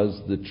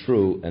was the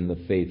true and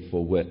the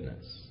faithful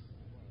witness.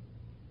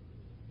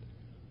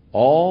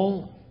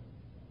 All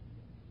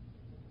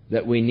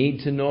that we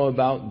need to know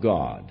about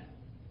God,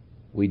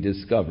 we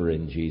discover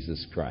in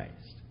Jesus Christ.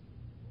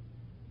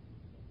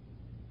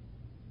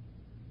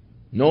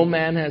 No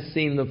man has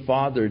seen the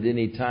Father at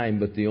any time,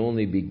 but the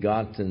only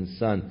begotten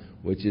Son,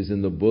 which is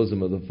in the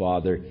bosom of the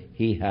Father,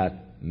 he hath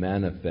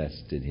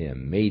manifested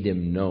him, made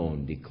him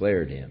known,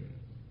 declared him.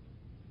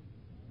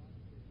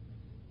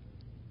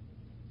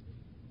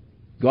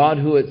 God,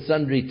 who at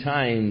sundry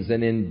times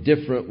and in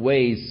different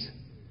ways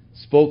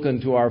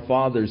spoken to our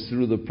fathers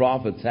through the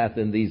prophets, hath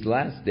in these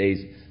last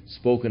days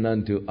spoken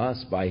unto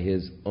us by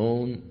his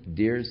own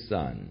dear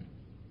Son,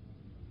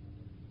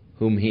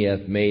 whom he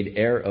hath made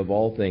heir of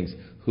all things,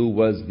 who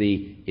was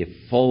the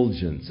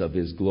effulgence of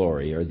his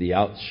glory, or the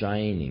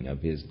outshining of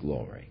his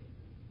glory.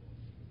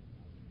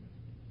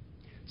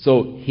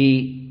 So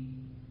he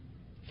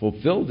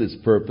fulfilled his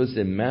purpose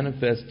in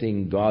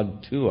manifesting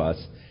God to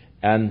us,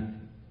 and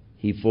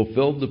he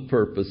fulfilled the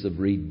purpose of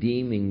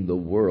redeeming the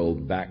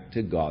world back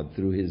to God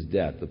through his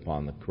death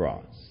upon the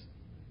cross.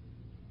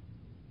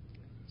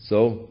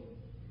 So,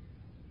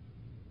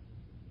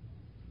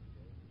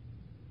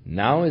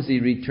 now as he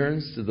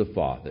returns to the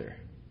Father,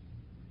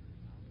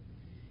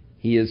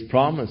 he is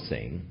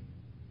promising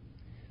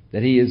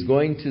that he is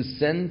going to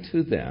send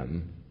to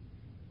them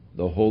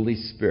the Holy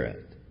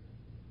Spirit,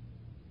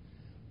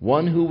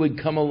 one who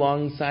would come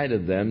alongside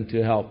of them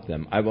to help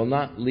them. I will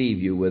not leave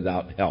you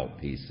without help,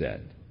 he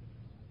said.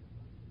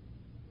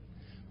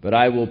 But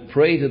I will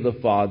pray to the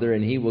Father,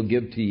 and he will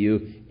give to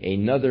you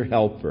another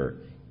helper,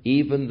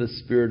 even the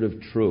Spirit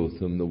of truth,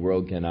 whom the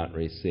world cannot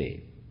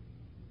receive.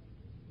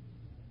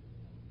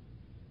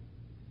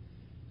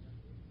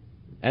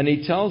 And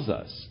he tells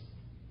us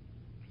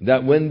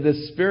that when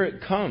the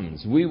Spirit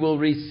comes, we will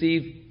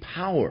receive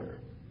power.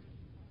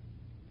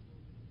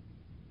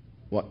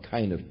 What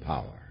kind of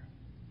power?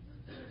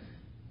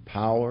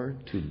 Power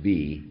to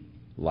be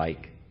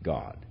like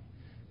God.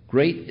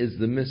 Great is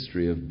the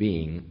mystery of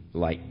being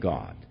like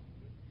God.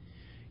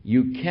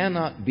 You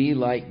cannot be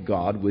like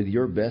God with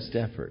your best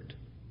effort,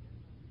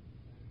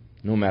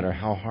 no matter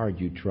how hard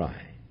you try.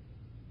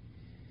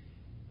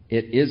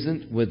 It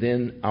isn't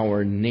within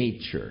our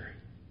nature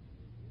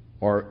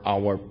or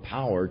our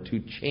power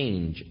to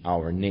change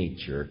our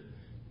nature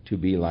to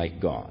be like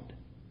God.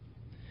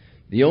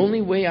 The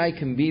only way I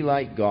can be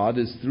like God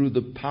is through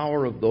the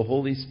power of the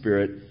Holy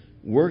Spirit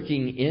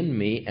working in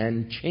me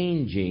and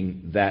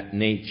changing that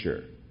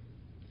nature.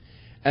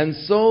 And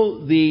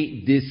so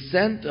the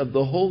descent of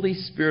the Holy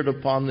Spirit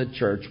upon the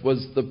church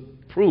was the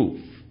proof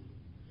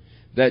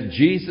that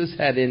Jesus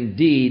had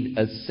indeed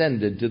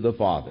ascended to the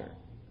Father.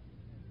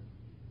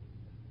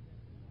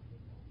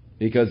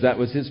 Because that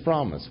was his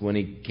promise. When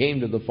he came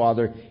to the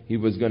Father, he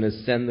was going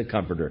to send the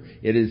Comforter.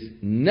 It is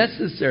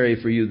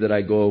necessary for you that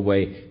I go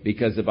away,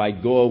 because if I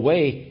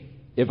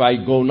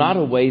go not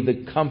away,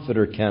 the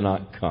Comforter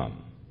cannot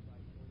come.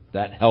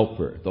 That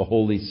Helper, the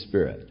Holy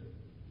Spirit.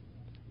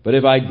 But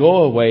if I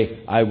go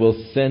away, I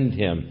will send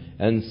him.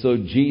 And so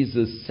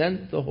Jesus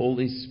sent the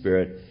Holy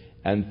Spirit,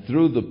 and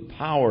through the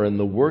power and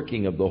the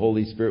working of the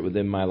Holy Spirit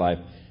within my life,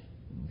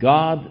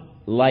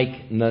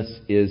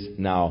 God-likeness is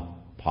now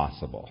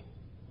possible.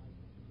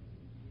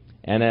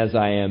 And as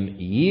I am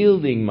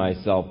yielding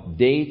myself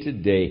day to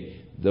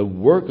day, the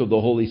work of the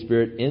Holy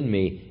Spirit in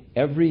me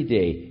every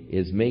day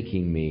is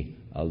making me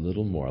a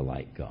little more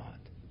like God.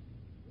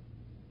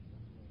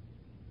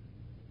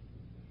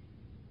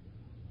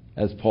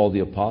 As Paul the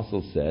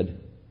Apostle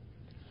said,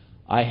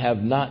 I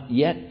have not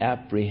yet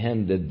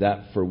apprehended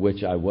that for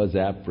which I was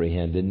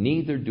apprehended,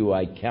 neither do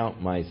I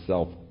count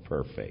myself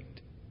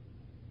perfect.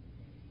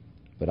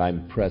 But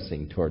I'm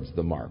pressing towards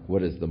the mark.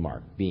 What is the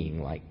mark?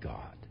 Being like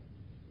God.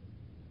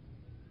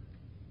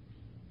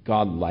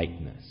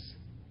 God-likeness.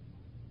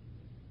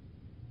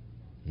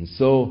 And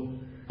so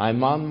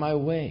I'm on my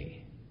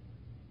way.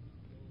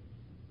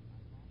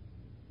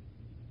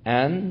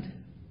 And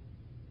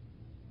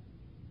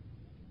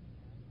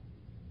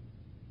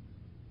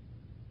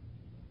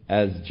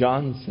as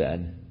John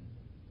said,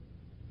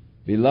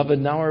 Beloved,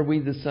 now are we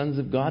the sons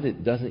of God.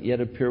 It doesn't yet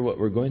appear what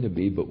we're going to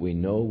be, but we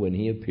know when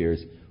he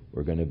appears,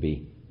 we're going to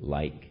be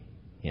like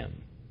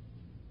Him.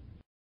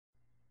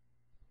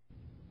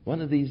 One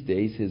of these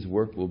days His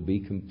work will be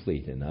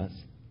complete in us,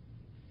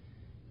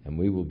 and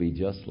we will be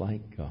just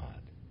like God.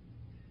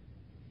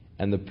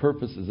 And the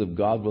purposes of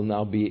God will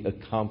now be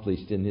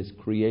accomplished in His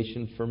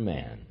creation for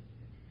man.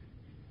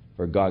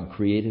 For God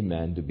created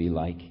man to be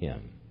like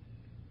Him.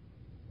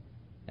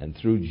 And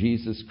through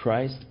Jesus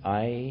Christ,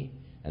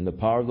 and the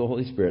power of the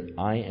Holy Spirit,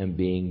 I am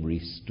being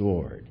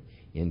restored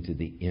into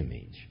the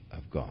image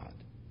of God.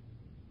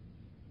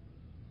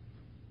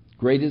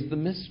 Great is the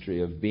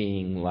mystery of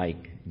being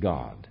like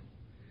God.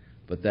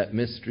 But that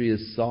mystery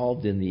is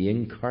solved in the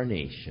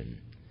incarnation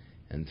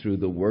and through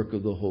the work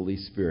of the Holy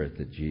Spirit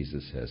that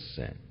Jesus has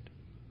sent.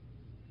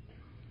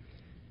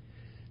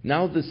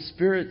 Now the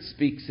Spirit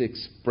speaks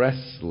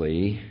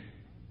expressly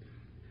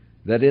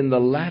that in the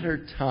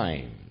latter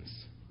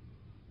times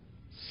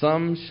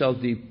some shall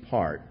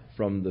depart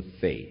from the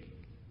faith,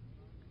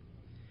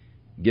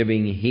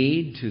 giving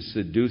heed to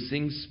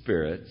seducing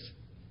spirits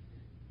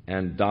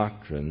and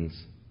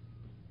doctrines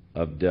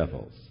of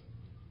devils.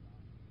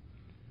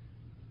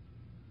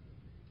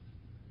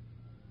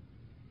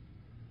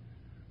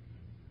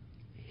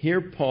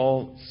 Here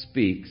Paul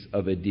speaks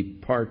of a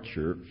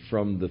departure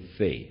from the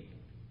faith.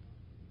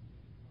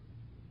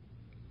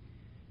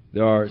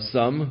 There are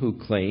some who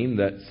claim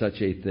that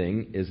such a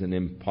thing is an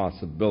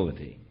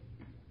impossibility.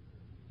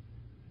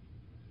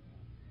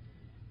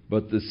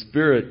 But the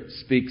Spirit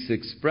speaks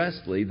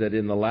expressly that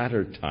in the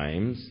latter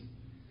times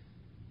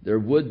there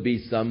would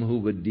be some who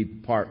would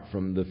depart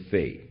from the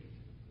faith.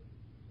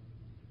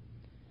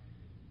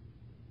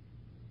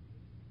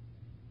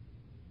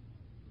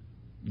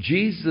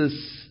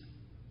 Jesus,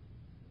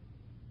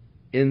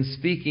 in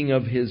speaking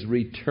of His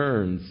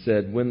return,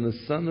 said, "When the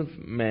Son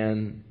of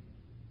Man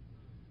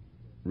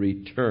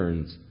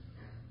returns,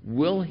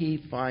 will He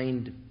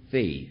find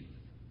faith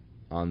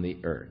on the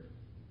earth?"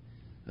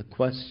 A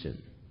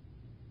question.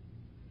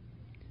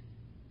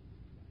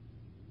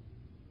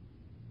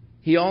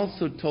 He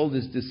also told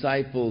His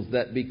disciples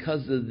that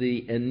because of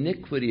the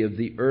iniquity of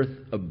the earth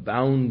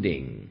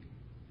abounding,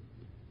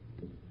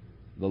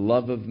 the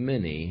love of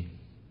many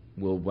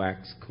will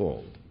wax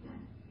cold.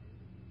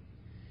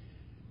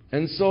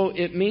 And so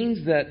it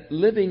means that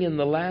living in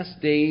the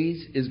last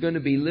days is going to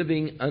be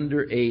living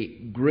under a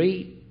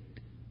great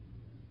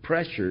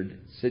pressured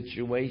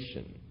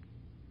situation.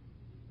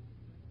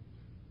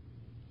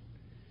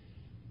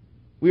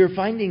 We are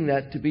finding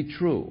that to be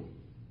true.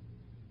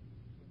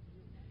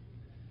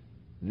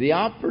 The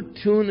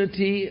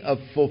opportunity of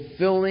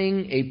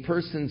fulfilling a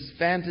person's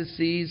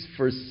fantasies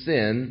for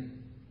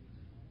sin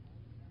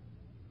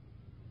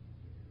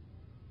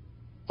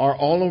are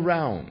all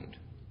around.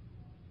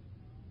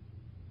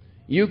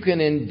 You can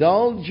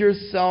indulge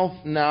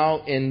yourself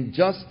now in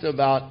just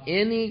about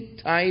any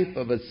type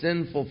of a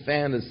sinful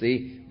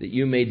fantasy that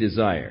you may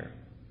desire.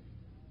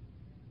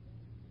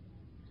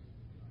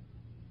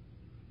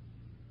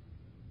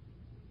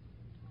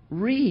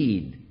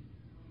 Read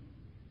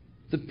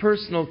the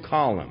personal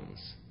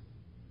columns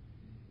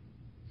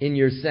in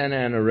your Santa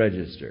Ana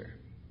Register.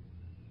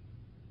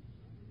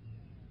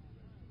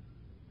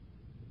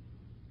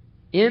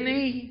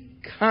 Any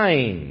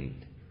kind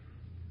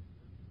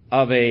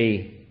of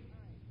a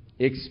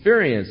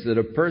experience that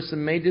a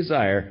person may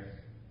desire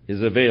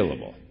is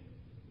available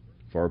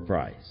for a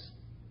price.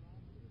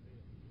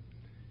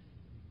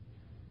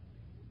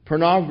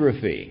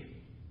 Pornography.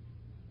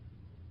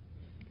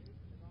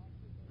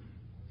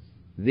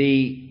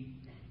 The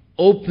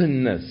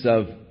openness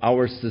of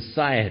our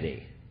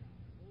society.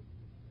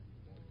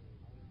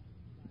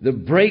 The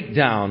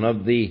breakdown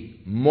of the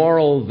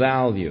moral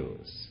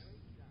values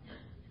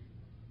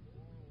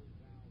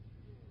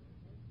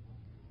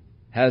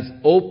has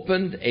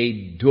opened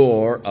a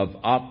door of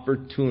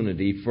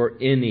opportunity for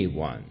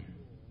anyone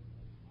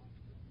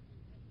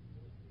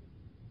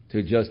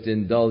to just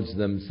indulge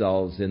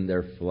themselves in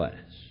their flesh.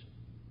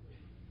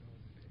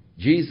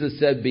 Jesus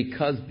said,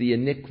 "Because the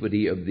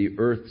iniquity of the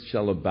earth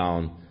shall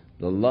abound,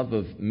 the love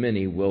of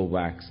many will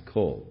wax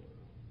cold."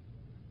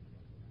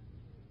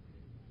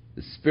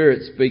 The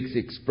Spirit speaks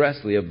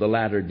expressly of the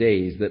latter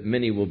days that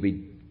many will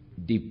be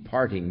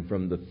departing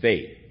from the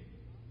faith.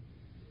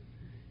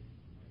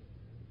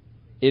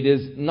 It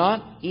is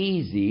not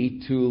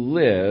easy to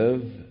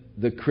live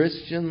the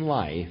Christian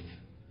life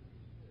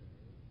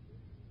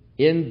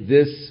in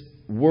this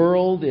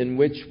world in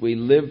which we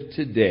live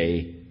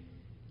today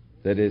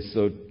that is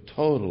so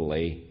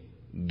totally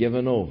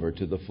given over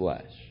to the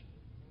flesh.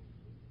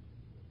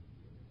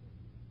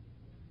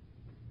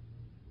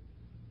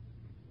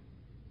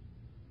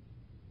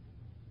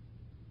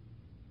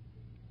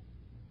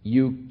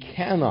 You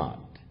cannot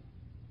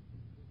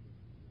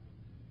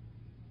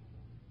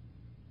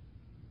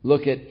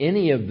look at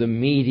any of the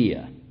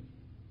media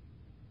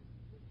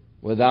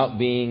without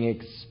being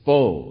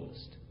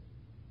exposed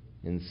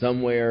in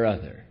some way or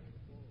other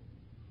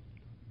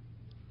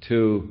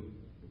to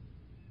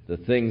the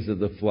things of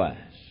the flesh.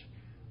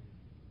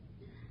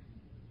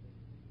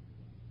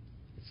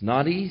 It's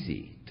not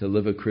easy to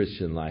live a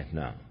Christian life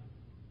now.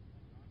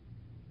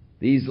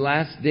 These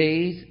last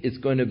days, it's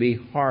going to be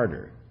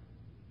harder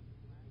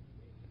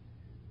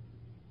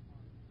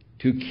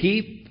to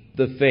keep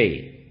the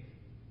faith.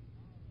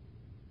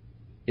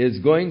 Is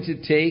going to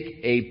take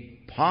a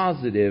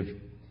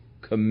positive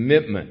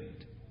commitment.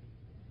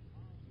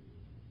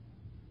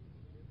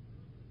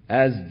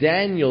 As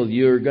Daniel,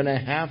 you're going to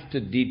have to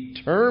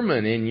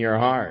determine in your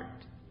heart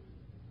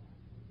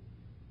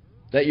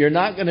that you're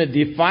not going to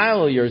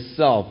defile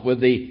yourself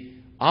with the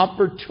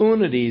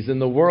opportunities in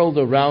the world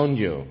around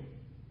you,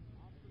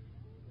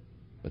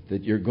 but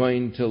that you're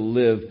going to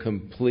live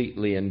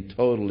completely and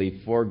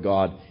totally for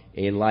God,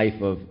 a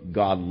life of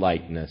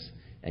God-likeness.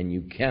 And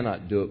you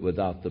cannot do it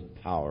without the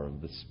power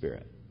of the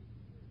Spirit.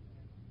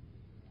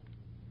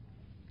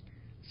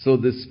 So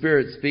the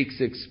Spirit speaks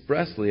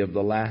expressly of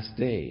the last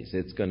days.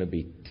 It's going to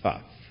be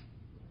tough.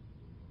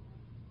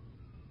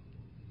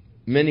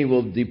 Many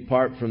will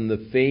depart from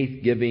the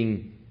faith,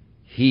 giving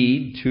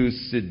heed to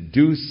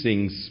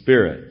seducing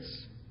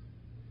spirits.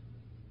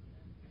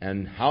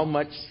 And how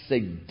much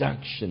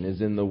seduction is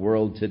in the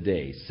world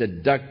today.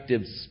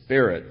 Seductive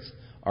spirits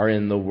are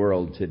in the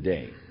world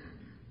today.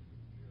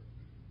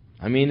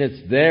 I mean,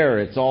 it's there.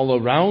 It's all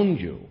around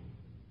you.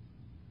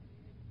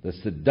 The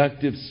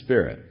seductive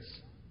spirits.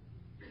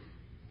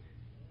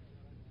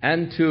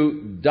 And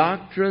to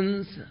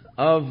doctrines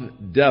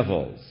of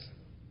devils.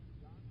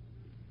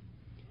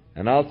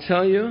 And I'll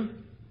tell you,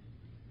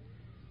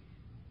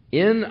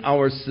 in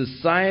our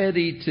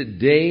society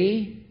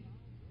today,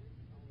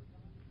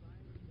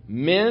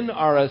 men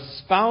are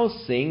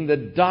espousing the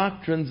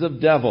doctrines of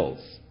devils.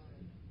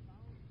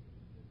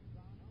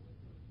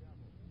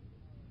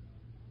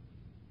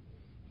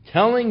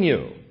 Telling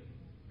you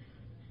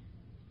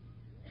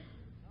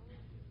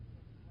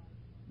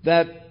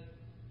that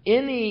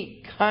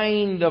any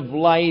kind of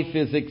life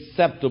is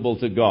acceptable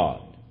to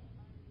God.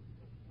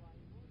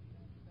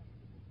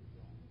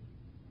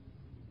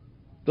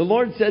 The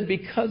Lord said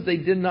because they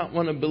did not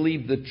want to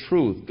believe the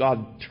truth,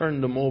 God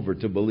turned them over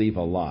to believe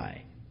a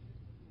lie.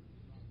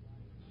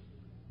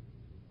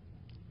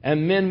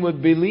 And men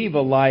would believe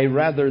a lie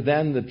rather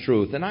than the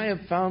truth. And I have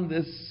found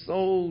this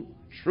so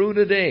true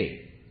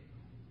today.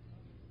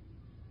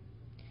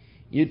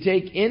 You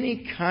take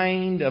any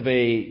kind of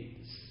a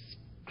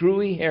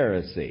screwy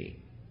heresy,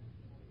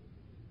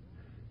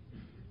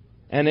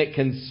 and it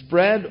can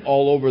spread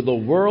all over the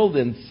world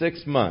in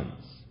 6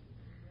 months.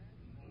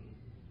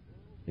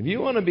 If you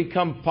want to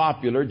become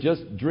popular,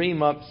 just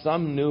dream up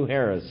some new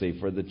heresy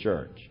for the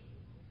church.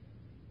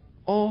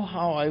 Oh,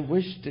 how I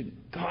wish to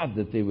God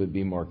that they would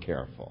be more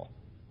careful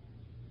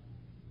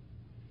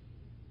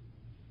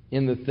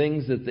in the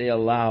things that they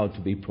allow to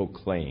be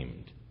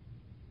proclaimed.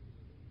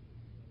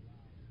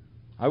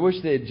 I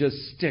wish they'd just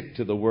stick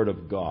to the Word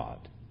of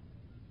God.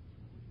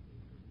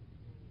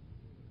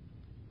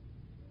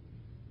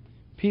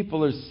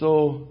 People are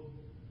so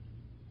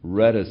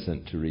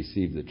reticent to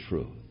receive the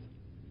truth,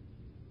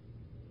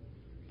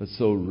 but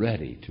so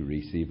ready to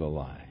receive a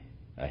lie,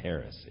 a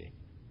heresy.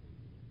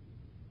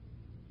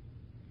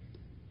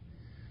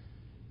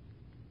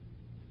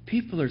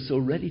 People are so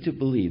ready to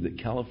believe that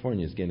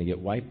California is going to get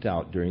wiped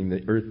out during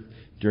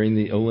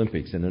the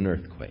Olympics in an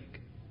earthquake.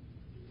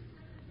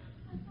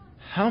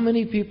 How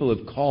many people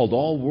have called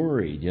all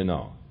worried,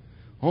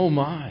 Oh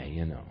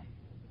my,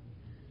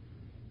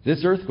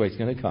 This earthquake's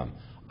going to come.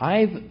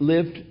 I've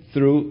lived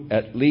through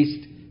at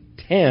least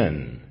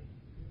 10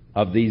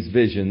 of these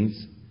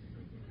visions.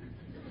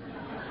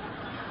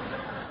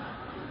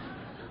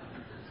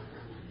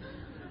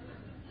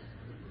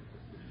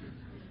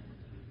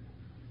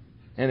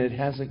 And it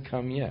hasn't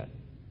come yet.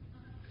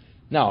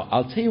 Now,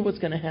 I'll tell you what's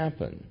going to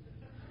happen.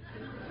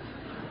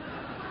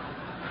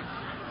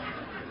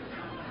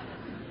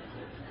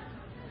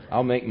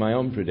 I'll make my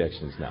own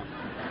predictions now.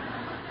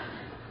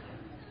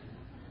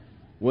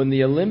 When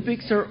the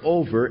Olympics are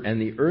over and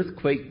the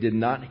earthquake did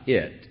not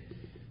hit,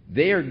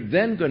 they are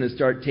then going to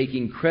start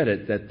taking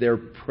credit that their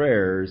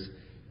prayers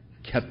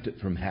kept it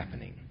from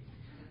happening.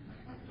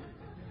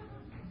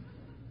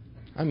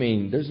 I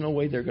mean, there's no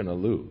way they're going to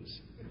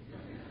lose.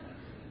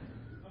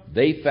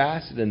 They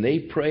fasted and they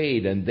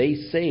prayed and they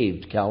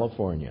saved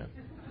California.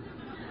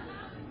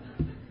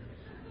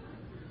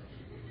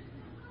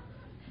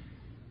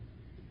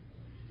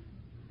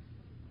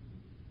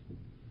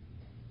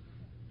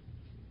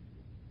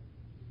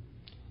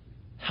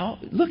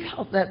 Look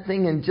how that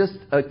thing in just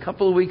a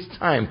couple of weeks'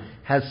 time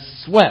has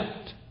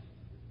swept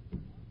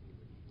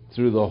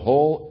through the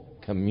whole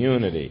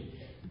community.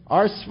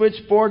 Our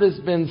switchboard has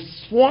been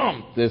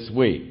swamped this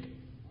week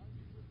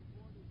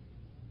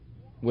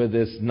with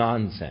this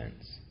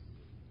nonsense.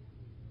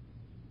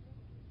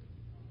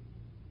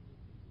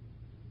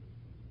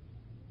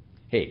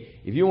 Hey,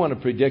 if you want to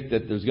predict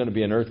that there's going to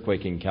be an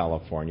earthquake in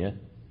California,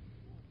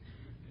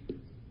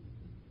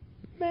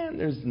 man,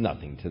 there's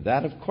nothing to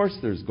that. Of course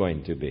there's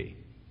going to be.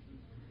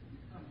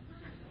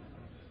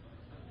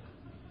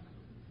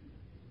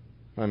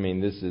 I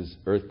mean, this is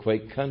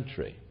earthquake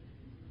country.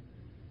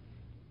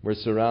 We're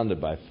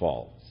surrounded by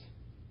faults.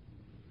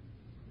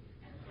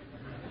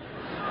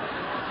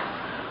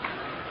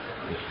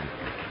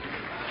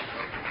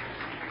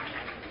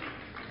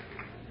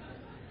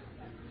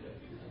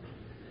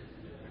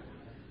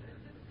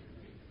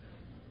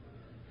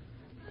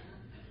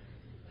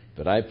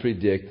 But I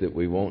predict that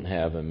we won't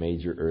have a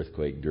major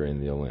earthquake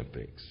during the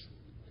Olympics.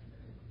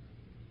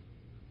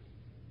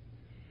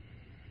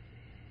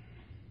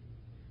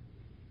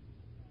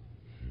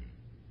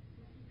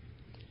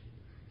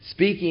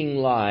 Speaking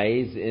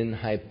lies in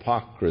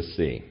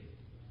hypocrisy.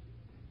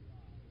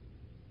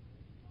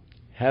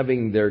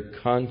 Having their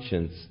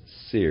conscience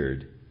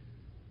seared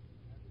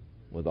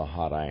with a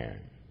hot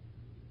iron.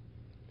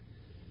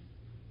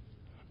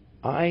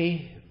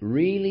 I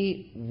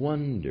really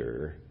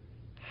wonder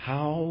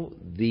how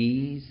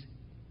these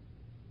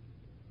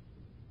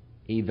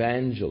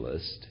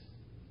evangelists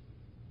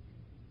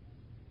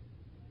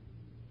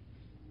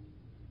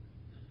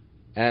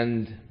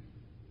and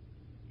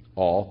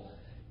all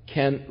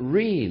can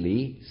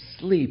really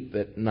sleep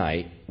at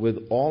night with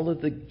all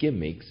of the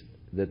gimmicks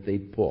that they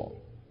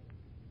pull.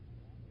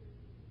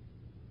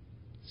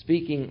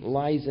 Speaking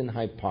lies in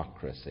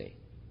hypocrisy.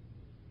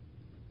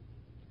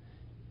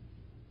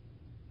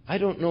 I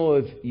don't know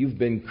if you've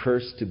been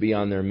cursed to be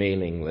on their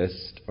mailing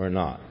list or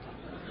not.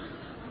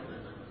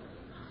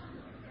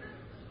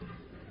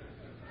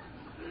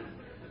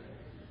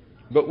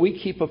 But we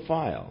keep a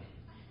file.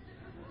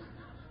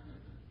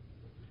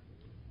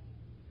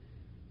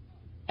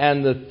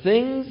 And the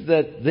things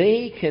that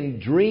they can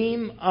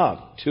dream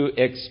up to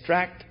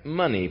extract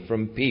money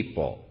from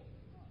people.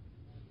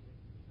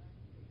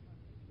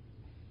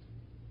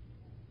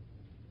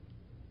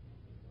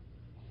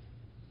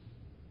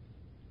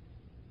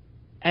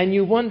 And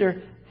you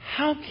wonder,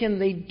 how can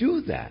they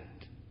do that?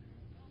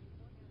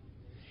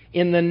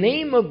 In the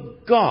name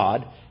of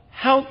God,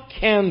 how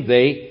can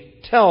they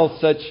tell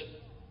such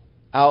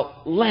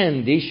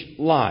outlandish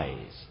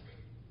lies?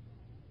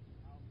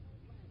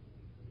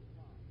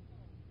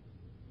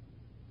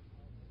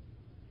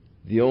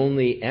 The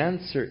only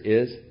answer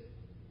is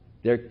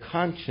their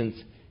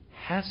conscience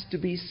has to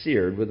be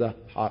seared with a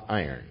hot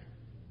iron.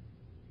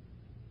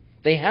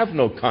 They have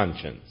no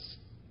conscience.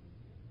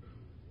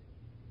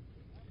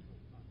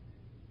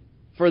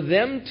 For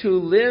them to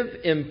live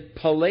in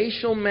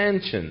palatial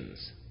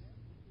mansions,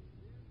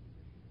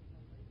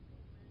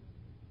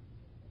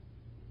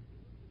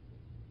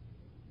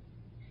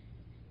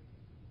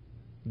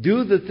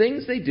 do the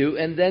things they do,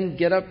 and then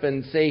get up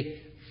and say,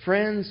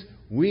 friends,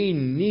 we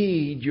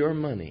need your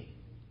money.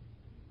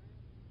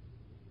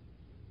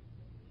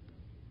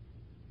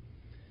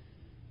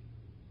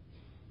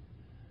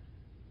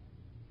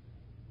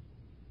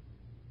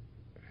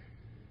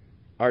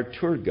 Our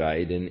tour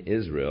guide in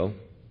Israel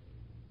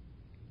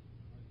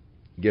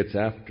gets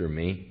after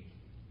me.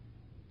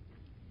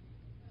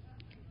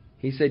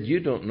 He said,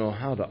 you don't know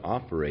how to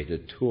operate a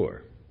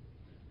tour.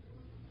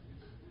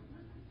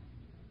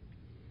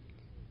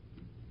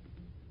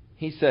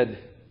 He said,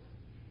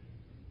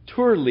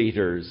 tour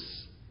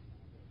leaders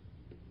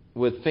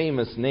with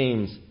famous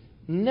names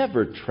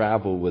never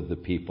travel with the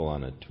people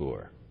on a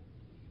tour.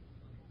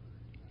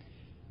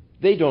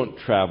 They don't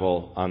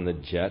travel on the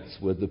jets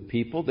with the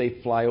people.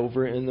 They fly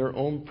over in their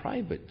own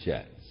private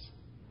jets.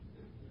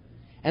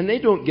 And they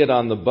don't get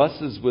on the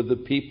buses with the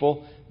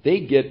people. They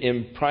get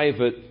in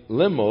private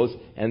limos,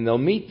 and they'll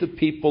meet the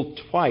people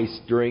twice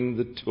during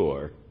the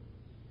tour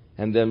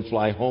and then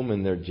fly home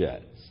in their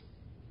jets.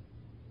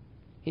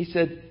 He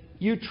said,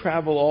 you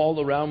travel all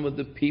around with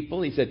the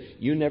people. He said,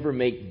 you never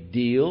make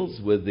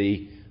deals with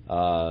the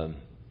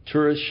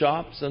tourist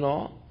shops and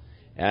all.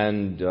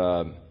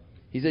 And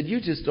he said,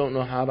 you just don't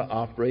know how to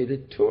operate a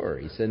tour.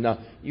 He said, now,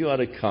 you ought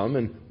to come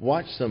and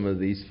watch some of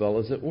these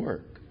fellows at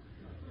work.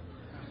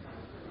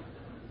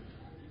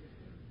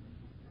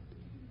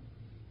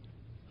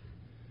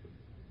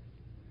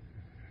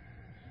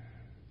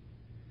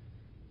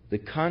 The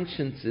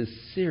conscience is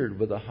seared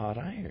with a hot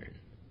iron.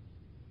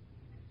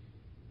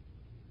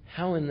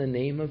 How in the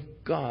name of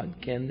God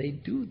can they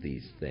do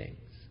these things?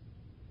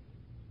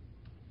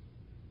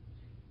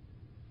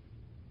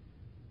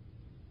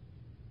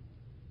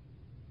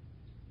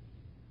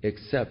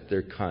 Except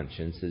their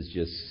conscience is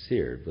just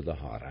seared with a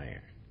hot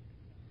iron.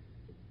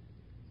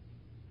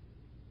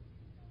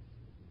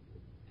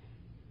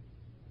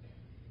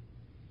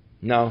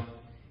 Now,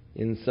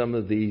 in some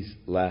of these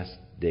last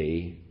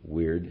day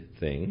weird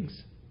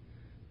things,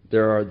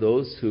 there are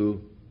those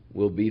who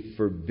will be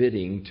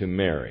forbidding to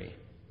marry.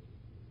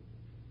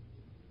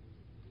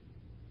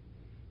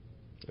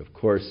 Of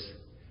course,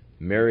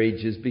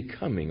 marriage is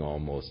becoming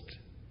almost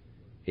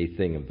a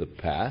thing of the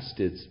past.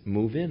 It's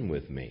move in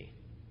with me.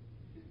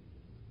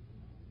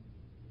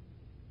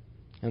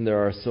 And there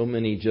are so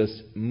many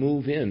just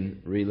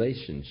move-in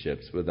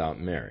relationships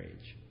without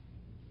marriage.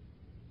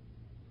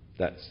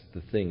 That's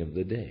the thing of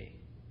the day.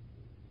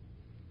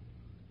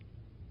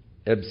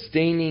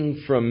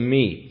 Abstaining from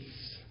meats,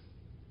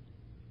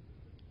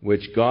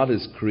 which God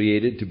has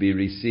created to be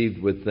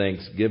received with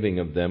thanksgiving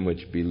of them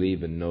which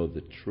believe and know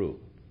the truth.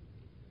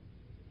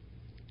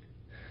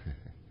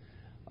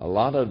 A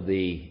lot of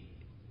the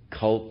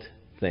cult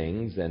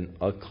things and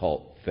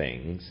occult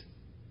things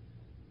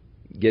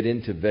get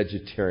into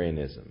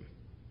vegetarianism.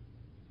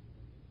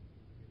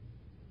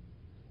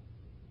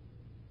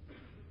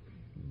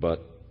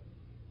 But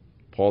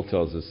Paul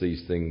tells us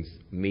these things,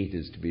 meat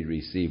is to be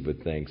received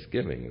with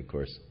thanksgiving, of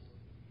course.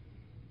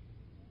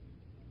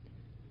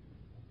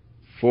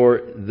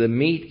 For the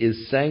meat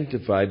is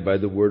sanctified by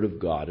the word of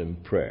God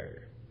and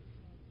prayer.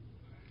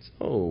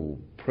 So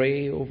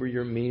pray over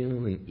your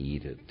meal and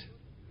eat it.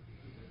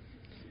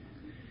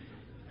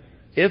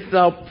 If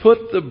thou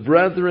put the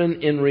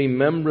brethren in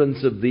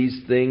remembrance of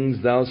these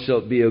things, thou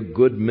shalt be a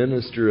good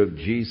minister of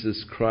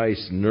Jesus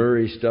Christ,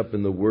 nourished up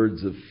in the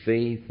words of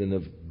faith and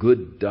of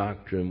good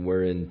doctrine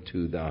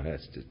whereunto thou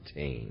hast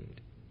attained.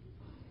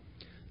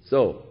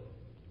 So,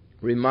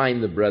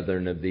 remind the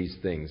brethren of these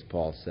things,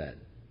 Paul said,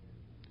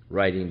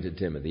 writing to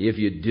Timothy. If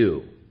you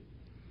do,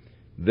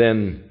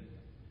 then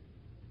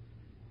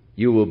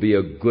you will be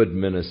a good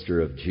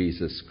minister of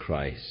Jesus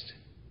Christ,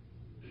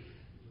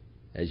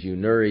 as you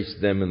nourish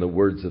them in the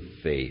words of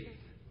faith,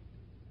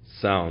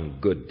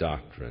 sound good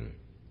doctrine.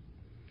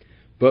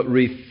 But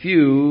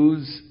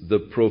refuse the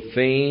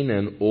profane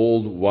and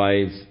old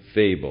wives'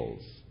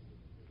 fables,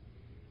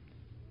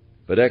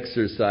 but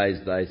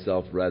exercise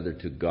thyself rather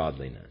to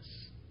godliness.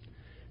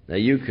 Now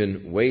you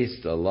can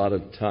waste a lot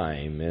of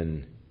time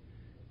in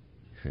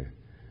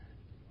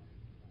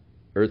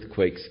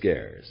earthquake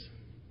scares,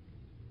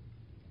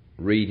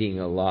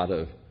 reading a lot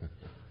of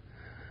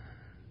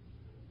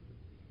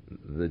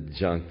the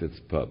junk that's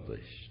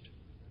published.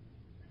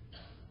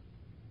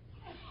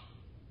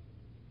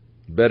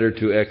 Better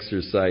to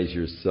exercise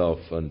yourself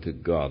unto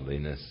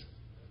godliness.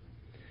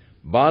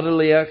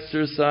 Bodily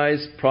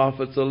exercise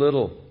profits a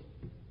little,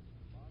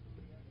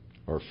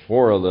 or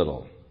for a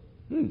little.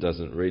 It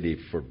doesn't really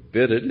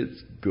forbid it.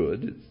 It's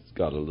good. It's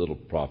got a little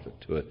profit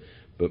to it.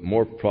 But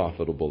more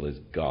profitable is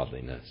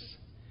godliness.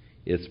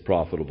 It's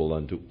profitable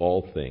unto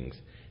all things,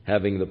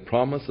 having the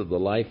promise of the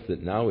life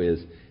that now is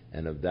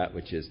and of that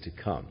which is to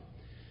come.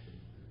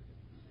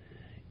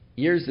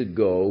 Years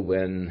ago,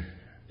 when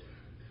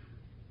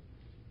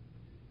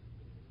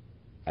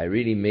I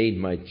really made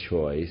my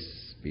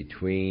choice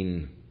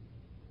between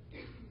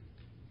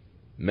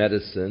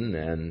medicine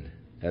and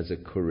as a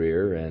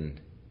career and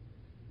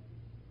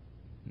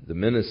the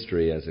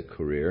ministry as a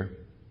career,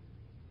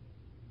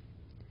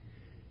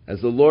 as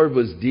the Lord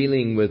was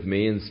dealing with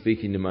me and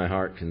speaking to my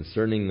heart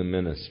concerning the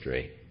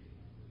ministry,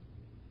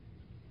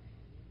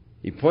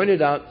 He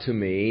pointed out to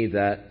me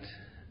that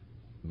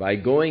by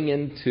going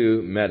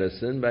into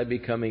medicine, by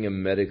becoming a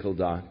medical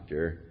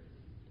doctor,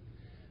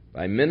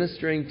 by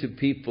ministering to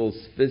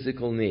people's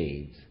physical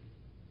needs,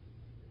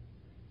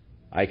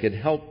 I could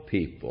help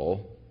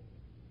people,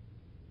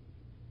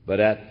 but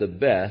at the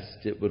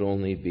best it would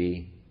only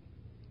be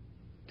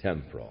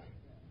temporal.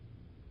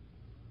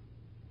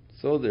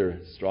 So they're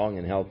strong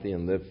and healthy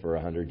and live for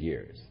 100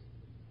 years.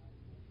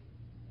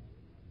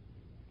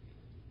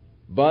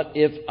 But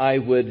if I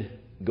would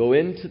go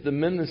into the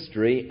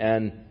ministry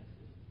and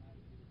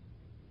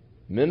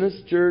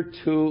minister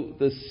to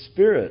the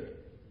spirit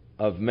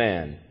of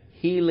man,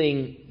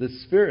 healing the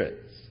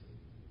spirits,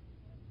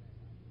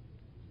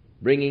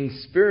 bringing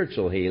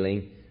spiritual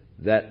healing,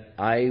 that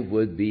I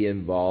would be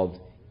involved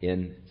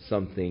in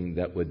something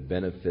that would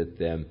benefit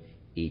them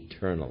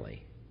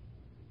eternally.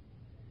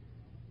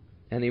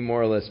 And he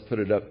more or less put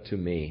it up to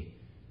me,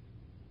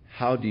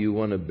 how do you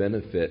want to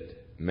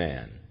benefit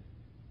man?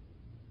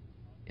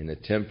 In a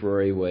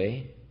temporary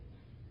way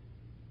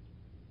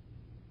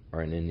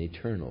or in an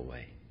eternal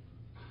way?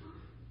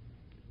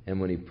 And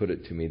when he put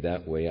it to me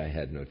that way, I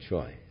had no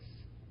choice.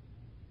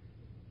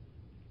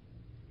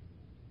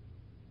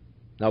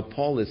 Now,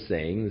 Paul is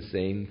saying the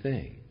same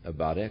thing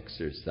about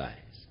exercise.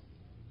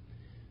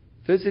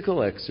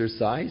 Physical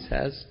exercise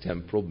has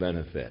temporal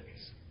benefits.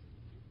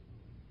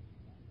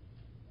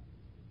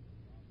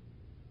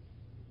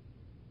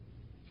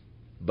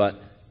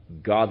 But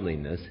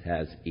godliness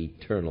has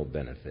eternal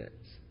benefits.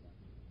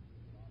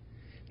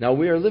 Now,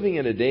 we are living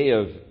in a day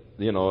of,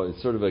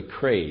 it's sort of a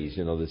craze,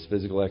 this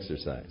physical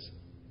exercise.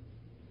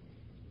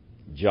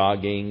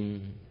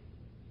 Jogging,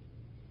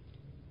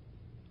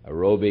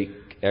 aerobic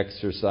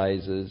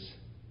exercises.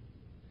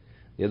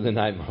 The other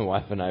night, my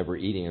wife and I were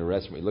eating in a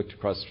restaurant. We looked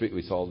across the street.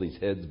 We saw all these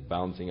heads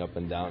bouncing up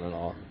and down and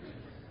all.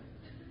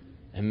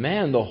 And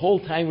man, the whole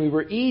time we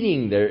were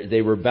eating,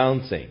 they were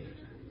bouncing.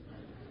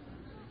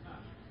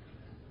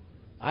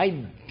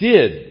 I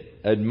did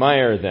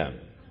admire them.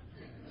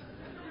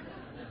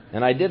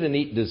 And I didn't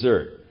eat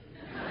dessert.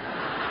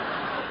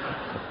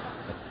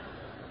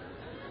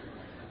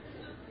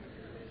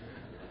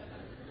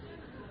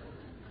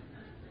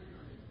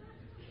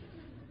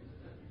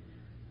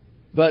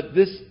 But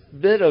this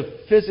bit of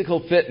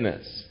physical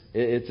fitness,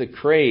 it's a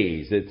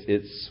craze.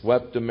 It's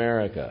swept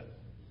America.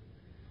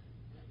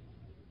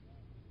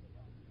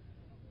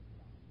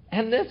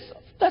 And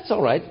that's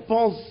all right.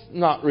 Paul's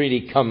not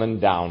really coming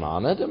down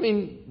on it. I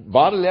mean,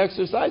 bodily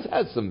exercise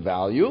has some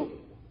value.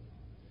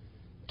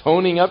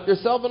 Toning up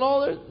yourself and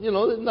all,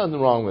 there's nothing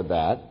wrong with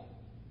that.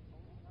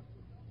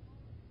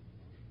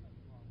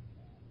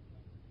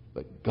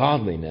 But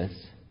godliness,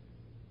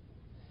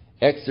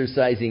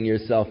 exercising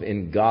yourself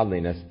in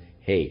godliness,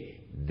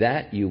 hey,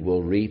 that you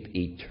will reap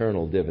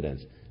eternal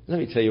dividends. Let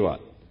me tell you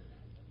what.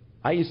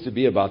 I used to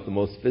be about the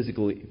most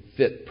physically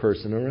fit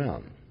person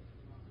around.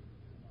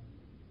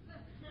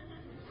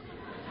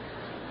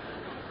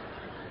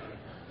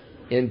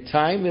 In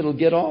time, it'll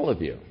get all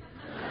of you.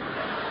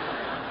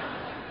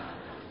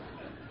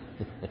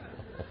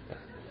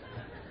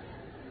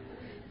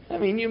 I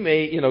mean, you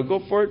may,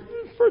 go for it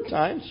for a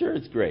time. Sure,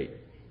 it's great.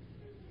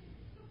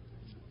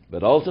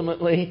 But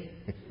ultimately,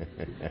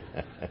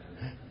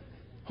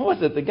 who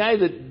was it? The guy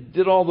that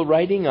did all the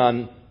writing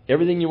on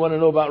everything you want to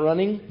know about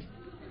running?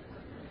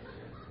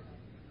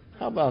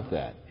 How about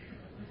that?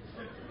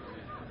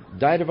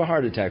 Died of a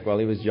heart attack while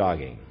he was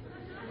jogging.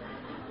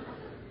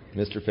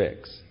 Mr.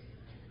 Fix.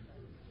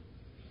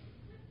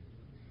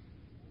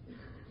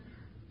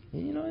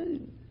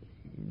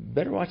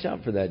 Better watch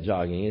out for that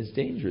jogging. It's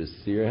dangerous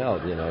to your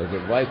health, It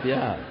could wipe you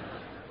out.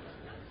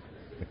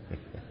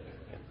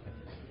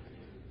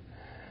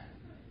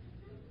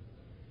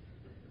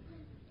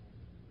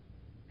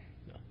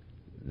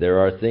 There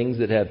are things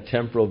that have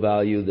temporal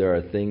value. There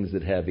are things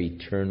that have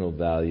eternal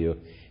value.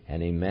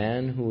 And a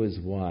man who is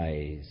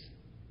wise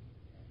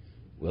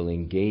will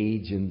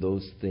engage in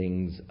those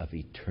things of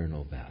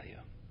eternal value.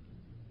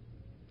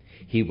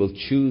 He will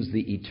choose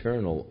the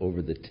eternal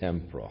over the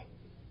temporal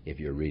if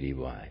you're really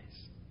wise.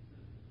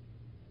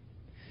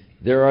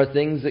 There are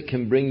things that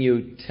can bring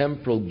you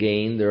temporal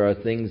gain. There are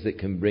things that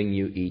can bring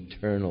you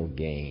eternal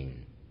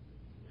gain.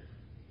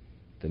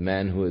 The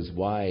man who is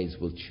wise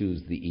will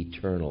choose the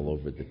eternal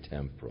over the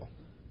temporal.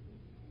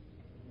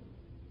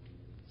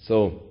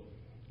 So,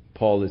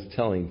 Paul is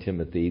telling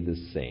Timothy the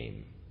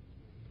same.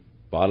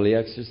 Bodily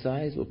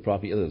exercise will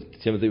probably...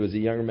 Timothy was a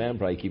younger man,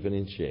 probably keep it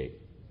in shape.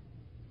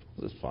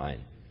 That's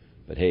fine.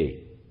 But hey,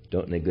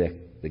 don't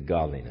neglect the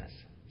godliness.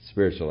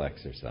 Spiritual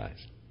exercise.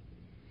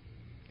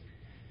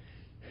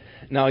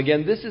 Now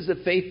again, this is a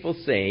faithful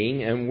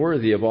saying and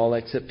worthy of all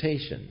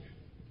acceptation.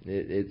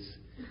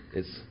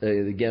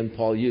 Again,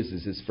 Paul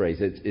uses this phrase.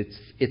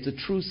 It's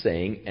a true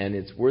saying, and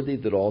it's worthy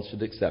that all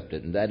should accept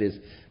it. And that is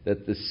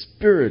that the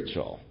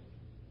spiritual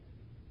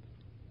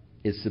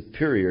is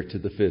superior to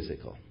the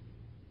physical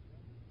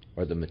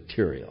or the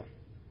material.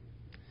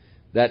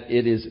 That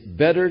it is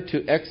better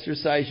to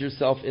exercise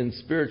yourself in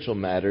spiritual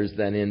matters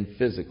than in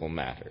physical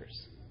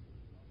matters.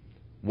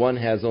 One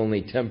has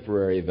only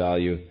temporary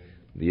value.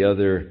 The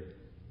other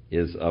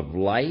is of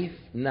life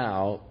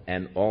now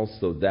and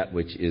also that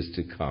which is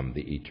to come,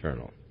 the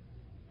eternal.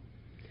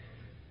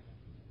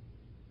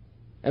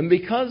 And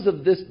because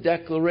of this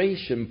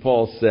declaration,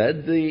 Paul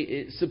said,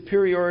 the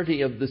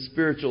superiority of the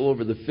spiritual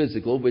over the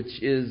physical,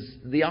 which is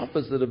the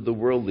opposite of the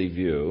worldly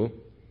view,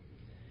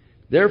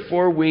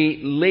 therefore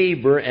we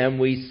labor and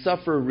we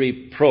suffer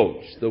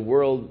reproach. The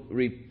world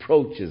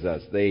reproaches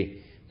us.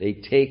 They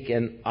take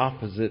an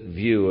opposite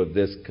view of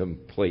this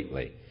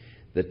completely.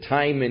 The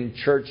time in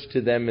church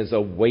to them is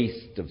a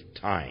waste of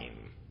time.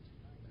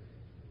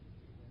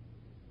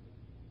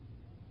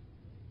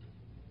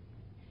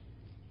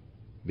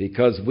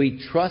 Because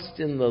we trust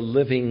in the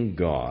living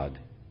God,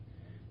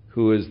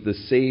 who is the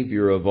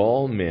Savior of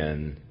all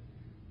men,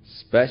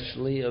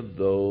 especially of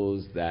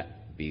those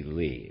that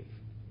believe.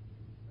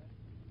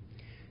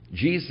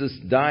 Jesus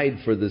died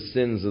for the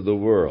sins of the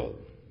world,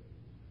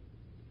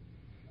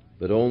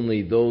 but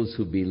only those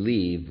who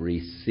believe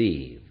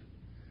receive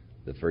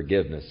the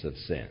forgiveness of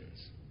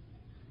sins.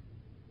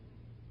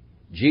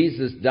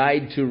 Jesus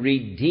died to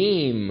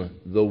redeem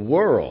the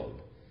world,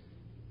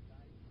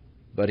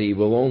 but he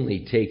will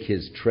only take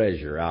his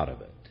treasure out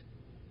of it.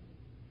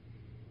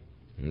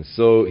 And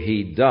so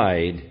he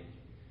died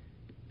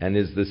and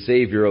is the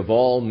Savior of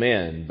all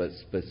men, but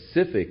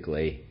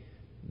specifically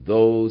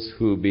those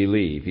who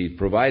believe. He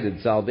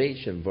provided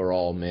salvation for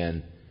all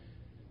men,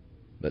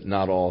 but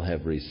not all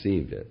have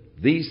received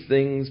it. These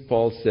things,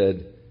 Paul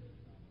said,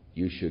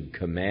 you should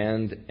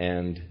command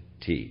and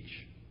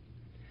teach.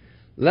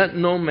 Let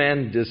no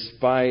man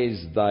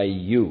despise thy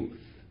youth.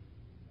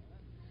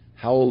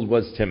 How old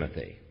was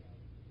Timothy?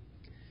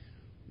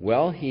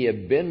 Well, he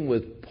had been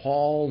with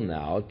Paul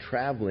now,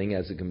 traveling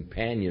as a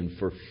companion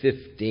for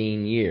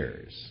 15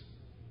 years.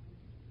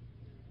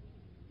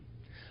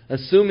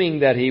 Assuming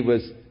that he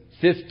was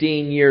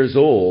 15 years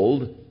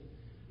old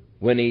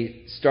when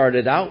he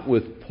started out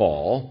with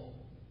Paul,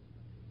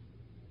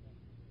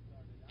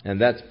 and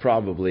that's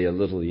probably a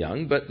little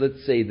young, but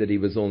let's say that he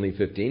was only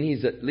 15.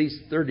 He's at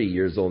least 30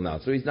 years old now,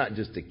 so he's not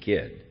just a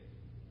kid.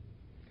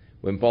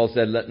 When Paul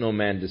said, let no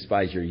man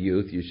despise your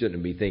youth, you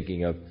shouldn't be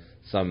thinking of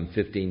some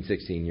 15,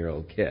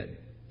 16-year-old kid.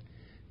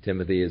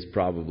 Timothy is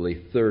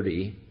probably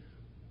 30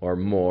 or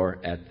more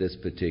at this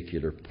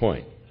particular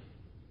point.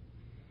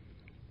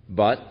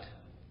 But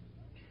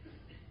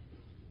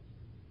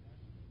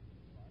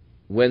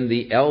when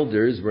the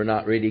elders were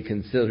not really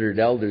considered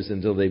elders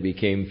until they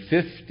became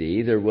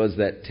 50, there was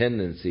that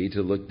tendency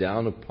to look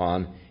down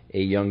upon a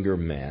younger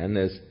man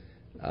as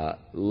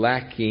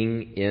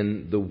lacking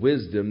in the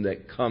wisdom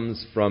that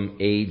comes from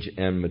age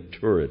and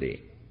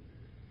maturity.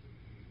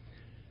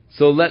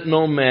 So let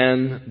no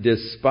man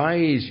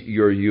despise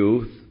your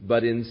youth,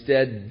 but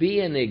instead be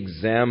an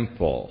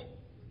example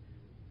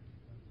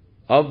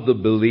of the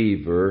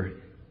believer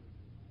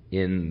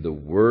in the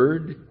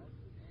Word,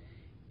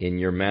 in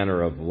your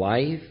manner of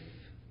life,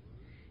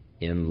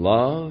 in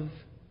love,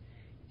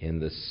 in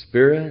the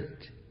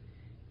Spirit,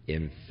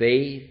 in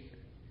faith,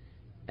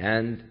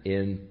 and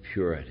in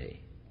purity.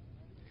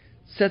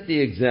 Set the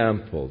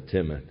example,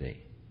 Timothy.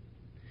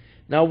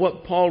 Now,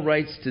 what Paul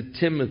writes to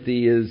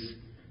Timothy is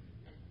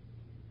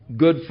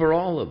good for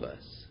all of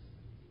us.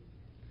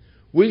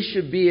 We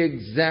should be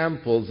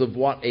examples of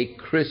what a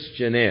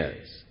Christian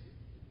is.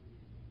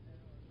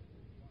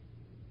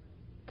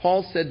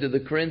 Paul said to the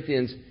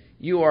Corinthians,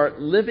 "You are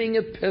living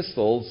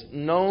epistles,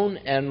 known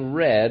and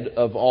read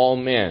of all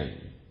men."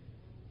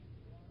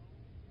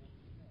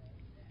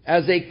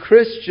 As a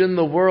Christian,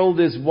 the world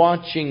is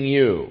watching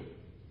you.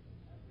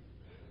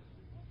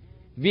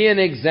 Be an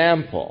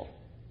example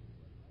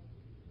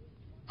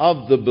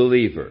of the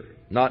believer.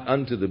 Not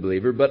unto the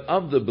believer, but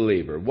of the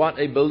believer. What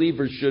a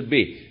believer should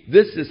be.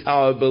 This is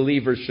how a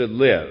believer should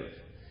live.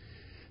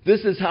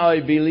 This is how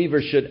a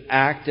believer should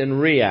act and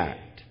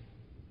react.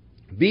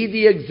 Be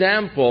the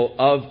example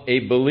of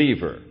a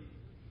believer.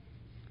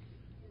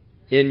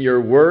 In your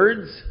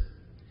words,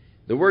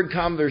 the word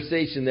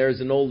conversation there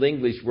is an old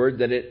English word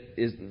that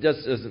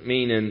just doesn't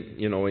mean in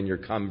you're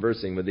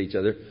conversing with each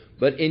other,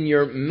 but in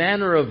your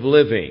manner of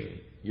living,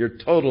 your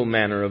total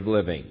manner of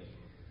living.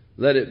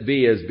 Let it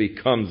be as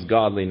becomes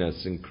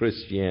godliness and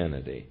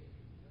Christianity.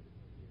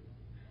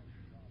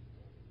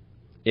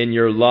 In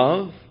your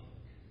love,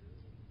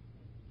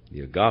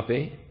 the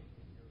agape,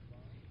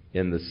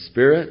 in the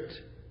Spirit,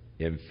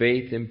 in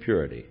faith, in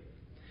purity.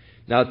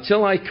 Now,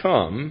 till I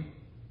come,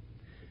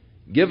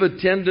 give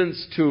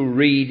attendance to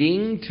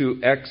reading,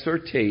 to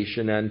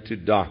exhortation, and to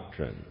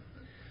doctrine.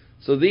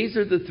 So these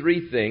are the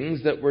three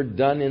things that were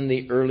done in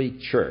the early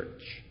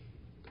church.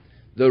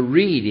 The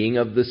reading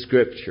of the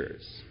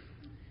Scriptures.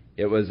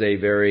 It was a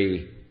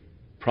very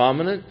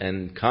prominent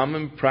and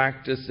common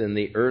practice in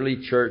the early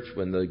church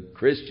when the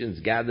Christians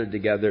gathered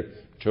together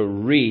to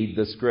read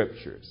the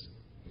Scriptures.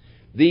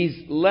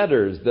 These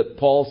letters that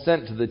Paul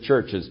sent to the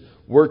churches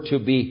were to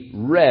be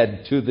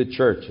read to the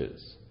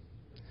churches.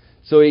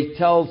 So he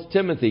tells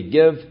Timothy,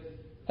 give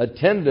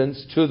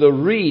attendance to the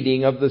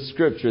reading of the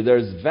Scripture.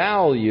 There's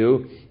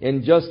value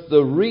in just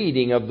the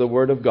reading of the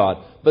Word of God.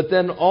 But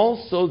then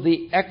also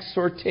the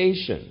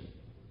exhortation.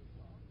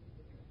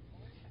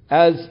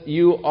 As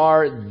you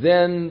are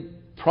then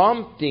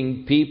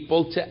prompting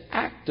people to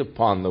act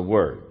upon the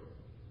Word.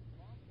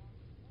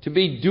 To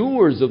be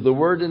doers of the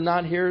Word and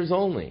not hearers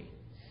only.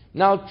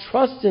 Now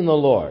trust in the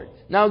Lord.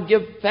 Now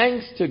give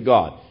thanks to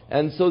God.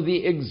 And so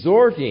the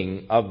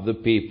exhorting of the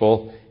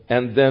people,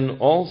 and then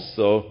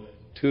also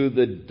to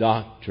the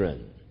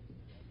doctrine.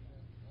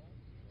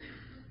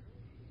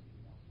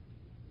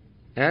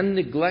 And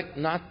neglect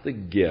not the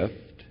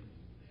gift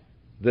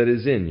that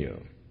is in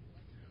you,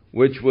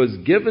 which was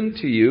given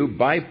to you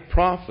by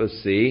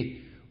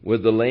prophecy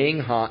with the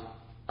laying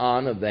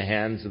on of the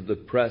hands of the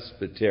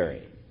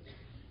presbytery.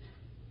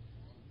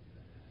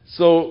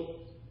 So,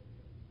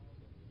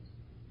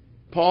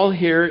 Paul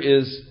here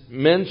is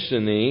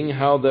mentioning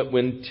how that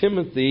when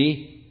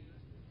Timothy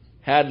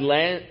had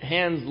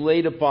hands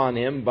laid upon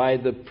him by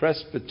the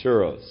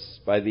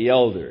presbyteros, by the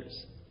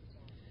elders,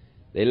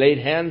 they laid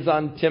hands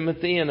on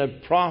Timothy and a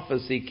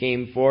prophecy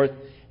came forth,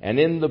 and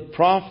in the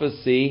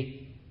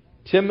prophecy,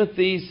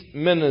 Timothy's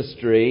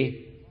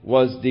ministry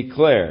was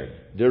declared,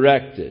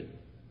 directed.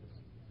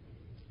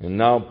 And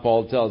now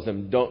Paul tells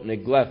him, don't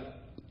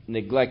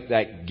neglect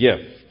that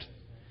gift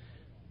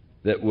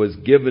that was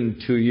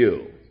given to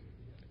you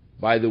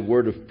by the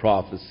word of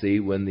prophecy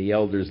when the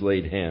elders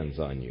laid hands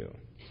on you.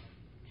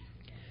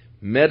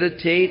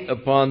 Meditate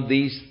upon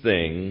these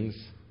things,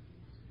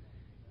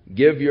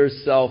 give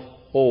yourself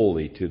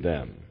wholly to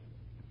them,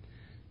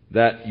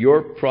 that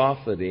your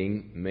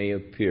profiting may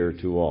appear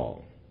to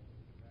all.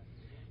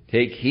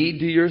 Take heed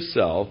to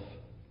yourself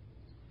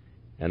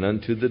and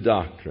unto the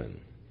doctrine.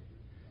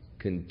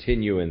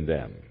 Continue in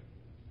them.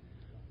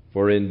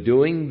 For in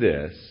doing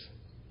this,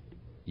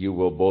 you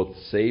will both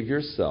save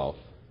yourself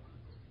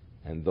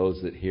and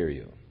those that hear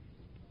you.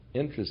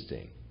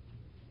 Interesting.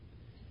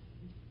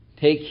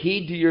 Take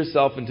heed to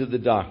yourself and to the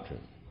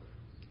doctrine.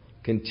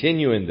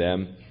 Continue in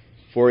them,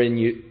 for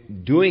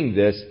in doing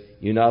this,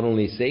 you not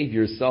only save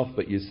yourself,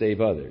 but you save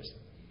others.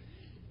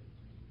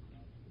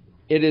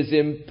 It is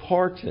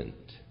important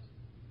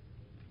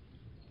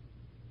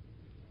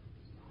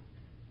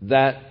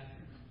that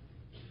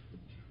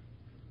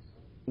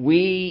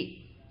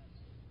we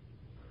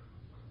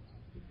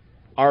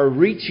are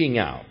reaching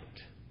out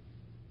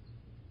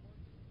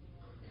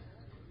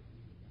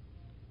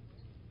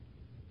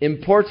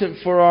important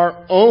for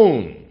our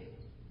own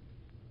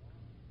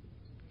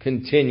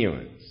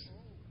continuance.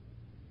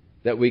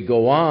 That we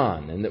go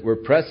on and that we're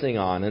pressing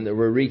on and that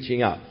we're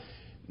reaching out.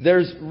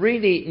 There's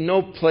really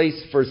no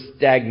place for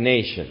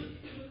stagnation.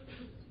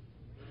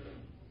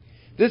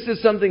 This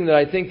is something that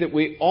I think that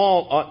we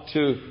all ought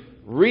to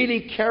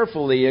really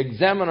carefully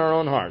examine our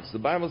own hearts. The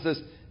Bible says,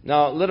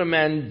 now let a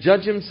man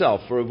judge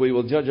himself, for if we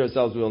will judge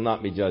ourselves, we will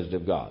not be judged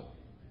of God.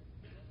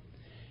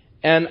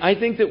 And I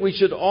think that we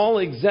should all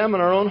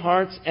examine our own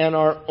hearts and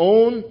our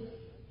own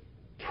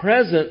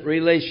present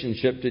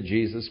relationship to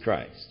Jesus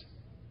Christ.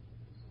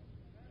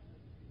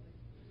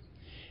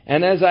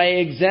 And as I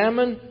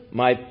examine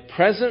my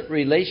present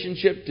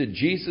relationship to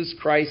Jesus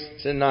Christ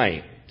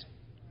tonight,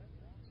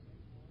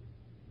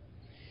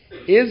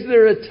 is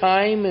there a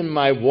time in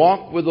my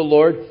walk with the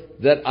Lord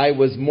that I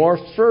was more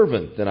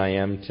fervent than I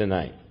am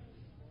tonight?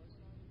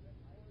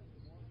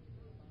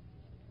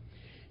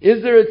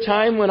 Is there a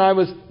time when I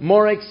was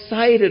more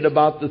excited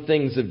about the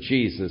things of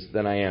Jesus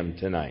than I am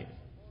tonight?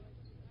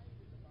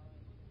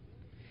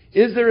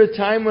 Is there a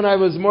time when I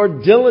was more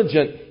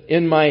diligent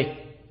in my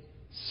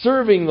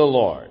serving the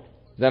Lord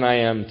than I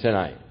am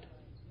tonight?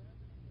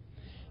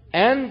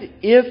 And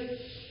if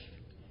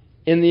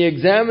in the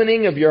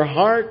examining of your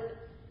heart,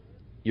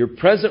 your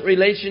present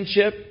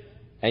relationship,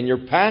 and your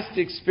past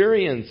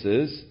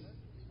experiences,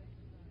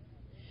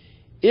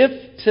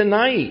 if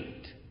tonight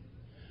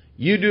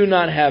you do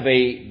not have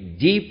a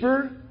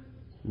deeper,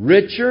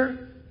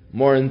 richer,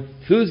 more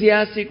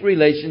enthusiastic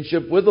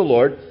relationship with the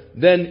Lord,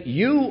 then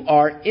you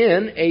are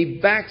in a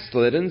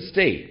backslidden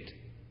state.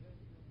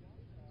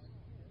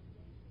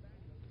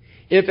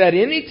 If at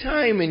any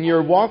time in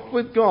your walk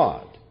with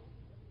God,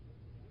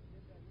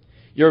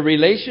 your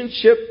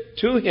relationship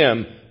to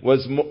Him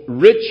was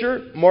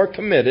richer, more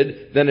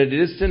committed than it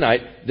is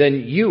tonight,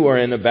 then you are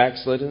in a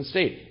backslidden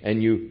state.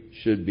 And you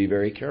should be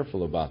very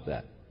careful about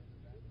that.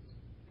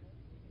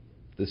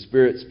 The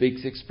Spirit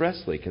speaks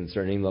expressly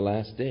concerning the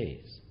last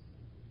days,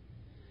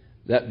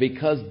 that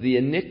because the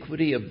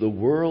iniquity of the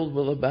world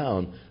will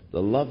abound,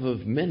 the love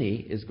of many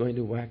is going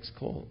to wax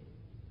cold.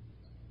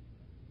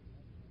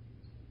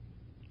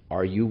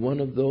 Are you one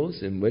of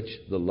those in which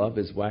the love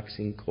is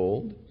waxing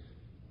cold?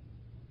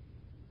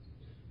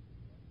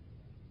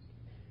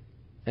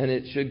 And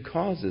it should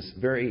cause us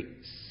very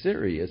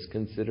serious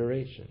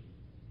consideration.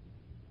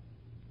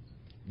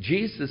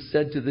 Jesus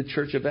said to the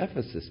church of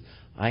Ephesus,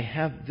 I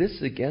have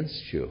this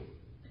against you,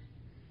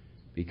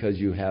 because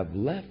you have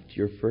left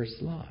your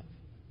first love.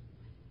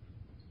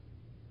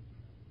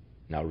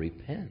 Now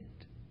repent.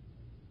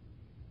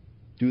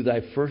 Do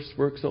thy first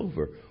works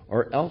over,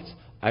 or else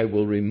I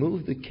will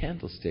remove the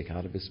candlestick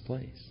out of his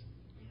place.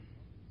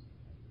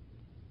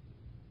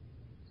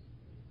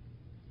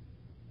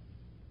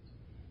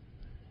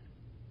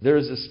 There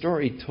is a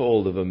story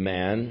told of a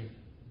man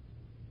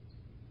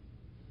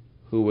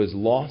who was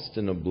lost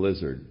in a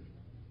blizzard.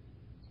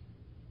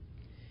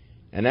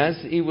 And as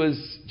he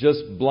was just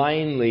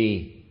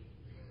blindly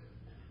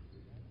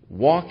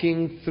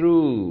walking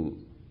through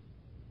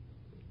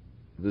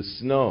the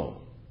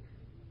snow,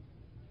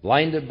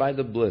 blinded by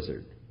the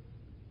blizzard,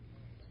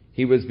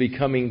 he was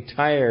becoming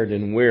tired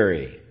and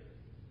weary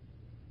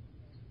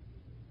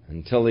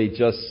until he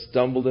just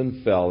stumbled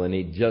and fell, and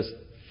he just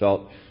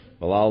felt,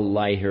 well, I'll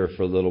lie here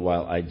for a little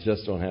while. I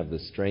just don't have the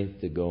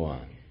strength to go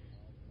on.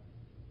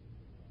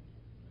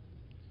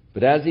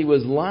 But as he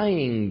was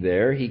lying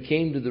there, he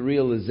came to the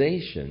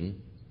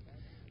realization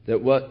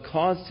that what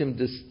caused him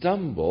to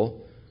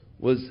stumble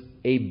was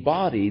a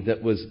body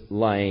that was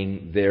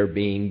lying there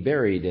being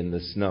buried in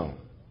the snow.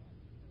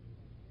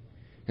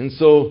 And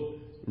so,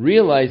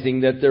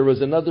 realizing that there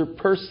was another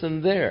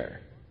person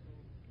there,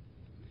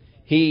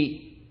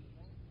 he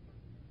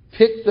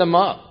picked them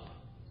up,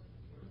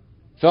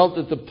 felt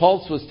that the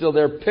pulse was still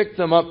there, picked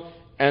them up,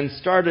 and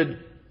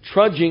started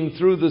trudging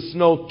through the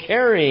snow,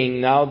 carrying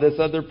now this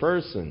other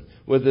person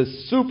with a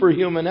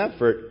superhuman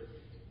effort.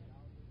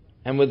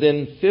 And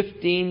within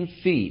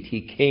 15 feet,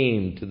 he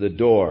came to the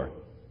door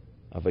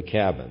of a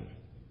cabin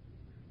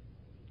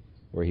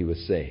where he was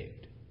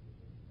saved.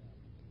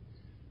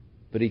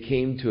 But he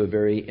came to a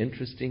very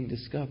interesting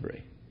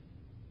discovery.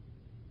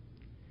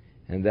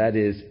 And that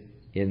is,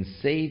 in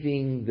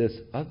saving this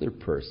other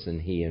person,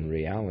 he in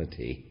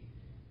reality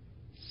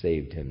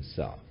saved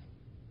himself.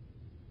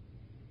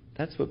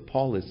 That's what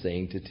Paul is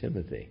saying to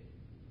Timothy.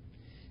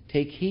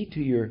 Take heed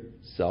to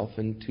yourself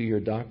and to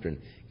your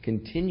doctrine,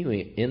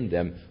 continuing in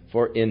them,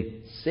 for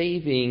in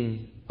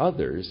saving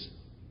others,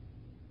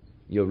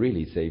 you'll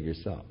really save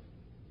yourself.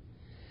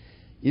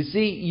 You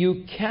see,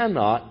 you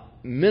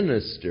cannot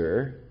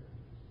minister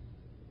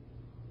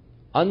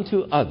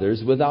unto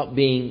others without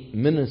being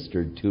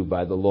ministered to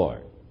by the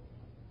Lord.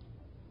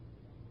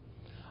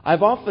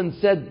 I've often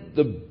said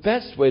the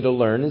best way to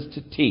learn is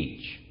to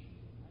teach.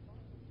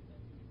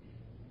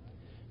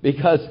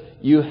 Because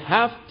you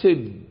have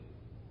to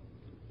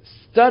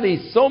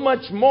study so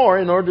much more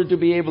in order to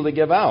be able to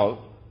give out,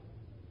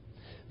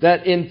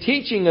 that in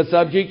teaching a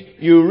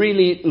subject, you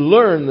really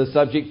learn the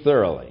subject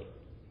thoroughly.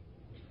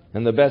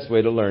 And the best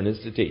way to learn is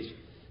to teach.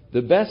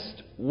 The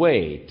best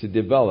way to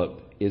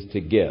develop is to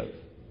give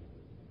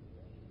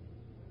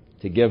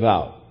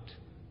out.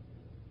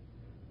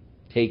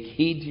 Take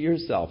heed to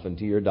yourself and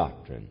to your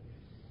doctrine.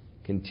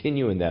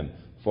 Continue in them,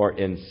 for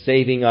in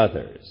saving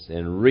others,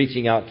 in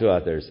reaching out to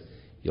others,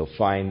 you'll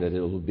find that it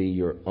will be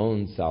your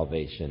own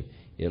salvation.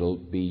 It'll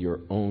be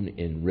your own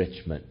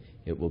enrichment.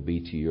 It will be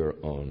to your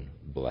own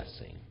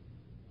blessing.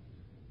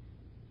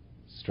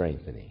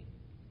 Strengthening.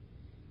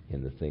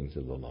 in the things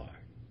of the Lord.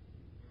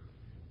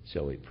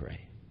 Shall we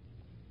pray?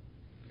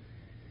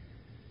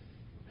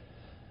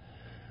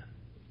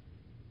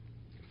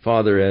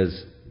 Father,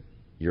 as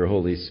your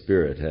Holy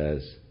Spirit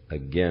has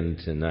again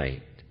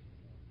tonight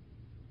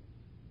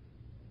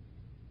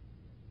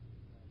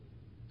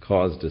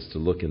caused us to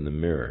look in the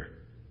mirror,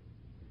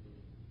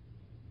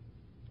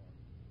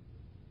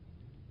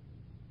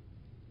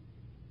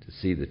 to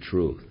see the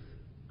truth,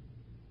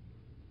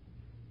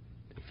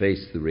 to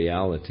face the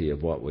reality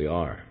of what we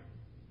are.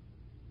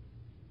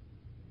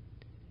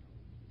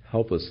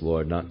 Help us,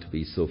 Lord, not to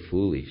be so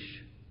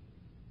foolish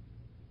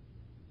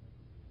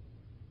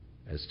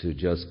as to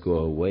just go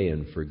away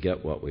and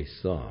forget what we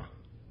saw.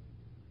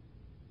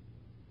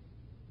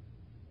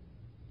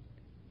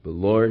 But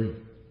Lord,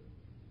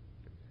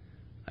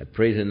 I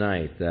pray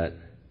tonight that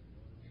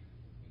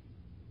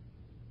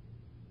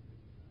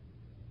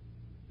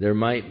there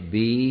might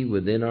be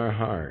within our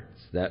hearts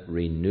that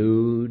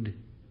renewed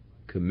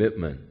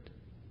commitment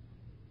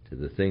to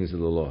the things of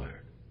the Lord,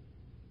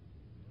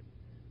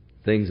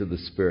 things of the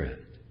Spirit.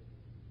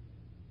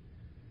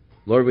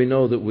 Lord, we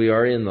know that we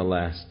are in the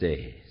last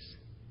days.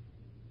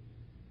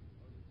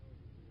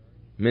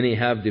 Many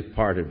have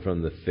departed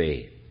from the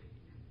faith,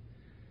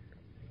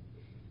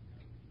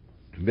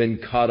 been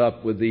caught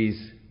up with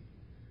these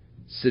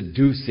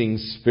seducing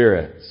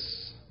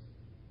spirits,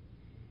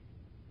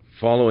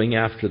 following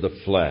after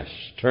the flesh,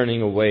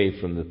 turning away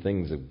from the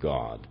things of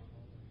God,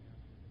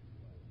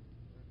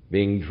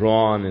 being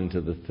drawn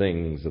into the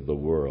things of the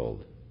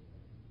world.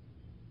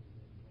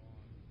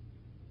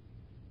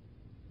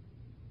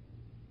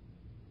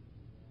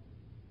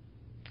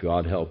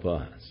 God, help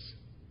us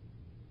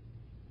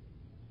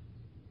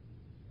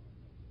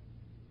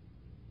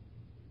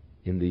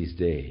in these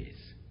days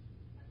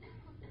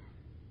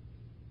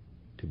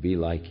to be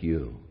like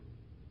you.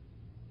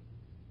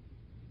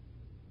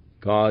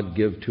 God,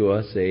 give to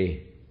us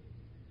a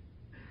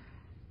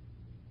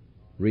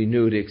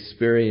renewed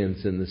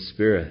experience in the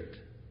Spirit,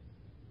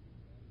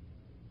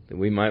 that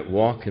we might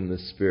walk in the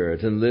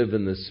Spirit and live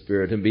in the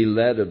Spirit and be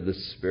led of the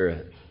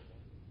Spirit.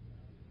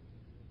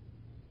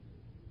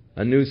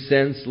 A new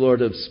sense,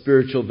 Lord, of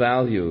spiritual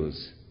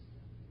values.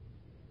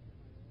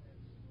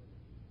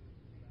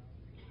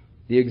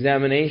 The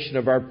examination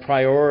of our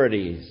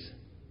priorities.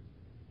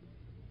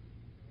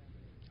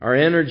 Our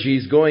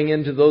energies going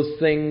into those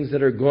things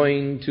that are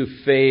going to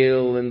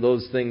fail, and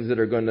those things that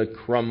are going to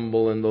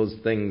crumble, and those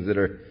things that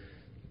are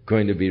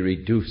going to be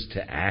reduced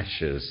to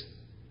ashes,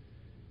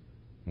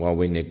 while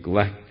we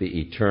neglect the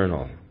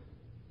eternal.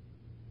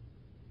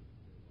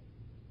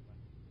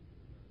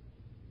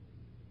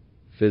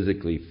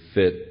 Physically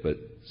fit, but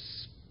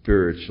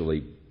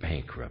spiritually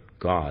bankrupt.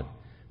 God,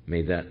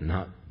 may that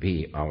not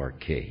be our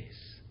case.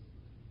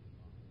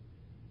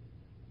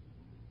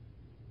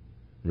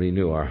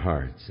 Renew our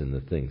hearts in the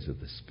things of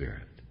the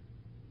Spirit,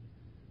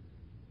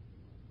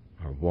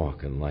 our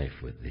walk in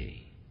life with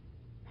Thee.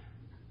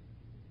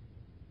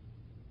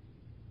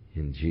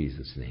 In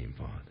Jesus' name,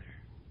 Father.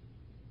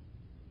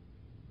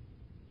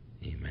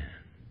 Amen.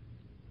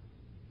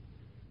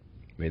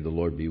 May the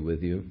Lord be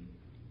with you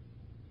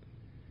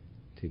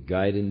to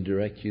guide and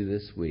direct you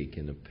this week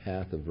in a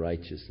path of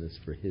righteousness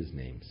for His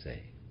name's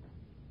sake.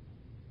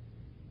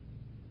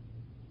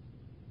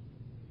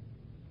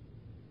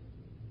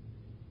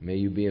 May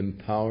you be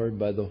empowered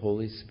by the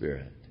Holy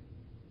Spirit,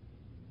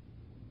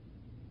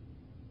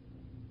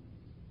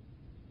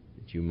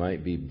 that you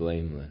might be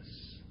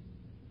blameless,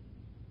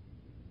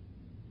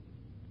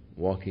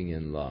 walking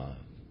in love,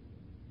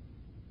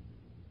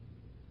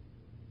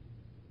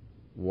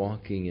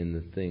 walking in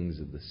the things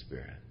of the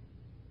Spirit,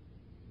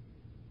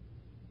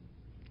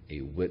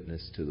 a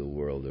witness to the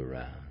world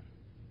around,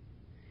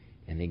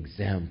 an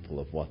example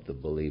of what the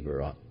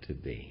believer ought to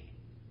be,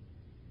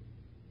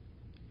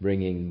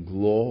 bringing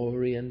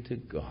glory unto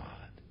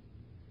God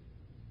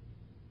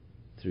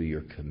through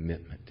your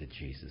commitment to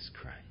Jesus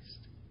Christ.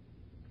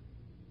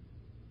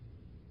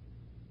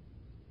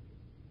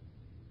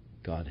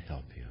 God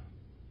help you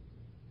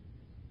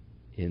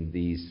in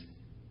these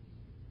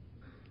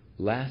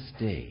last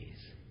days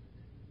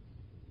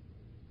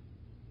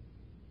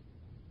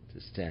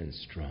to stand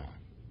strong,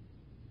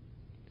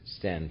 to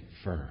stand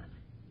firm,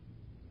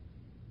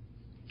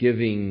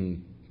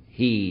 giving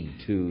heed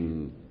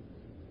to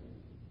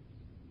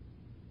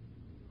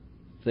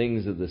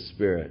things of the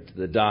Spirit, to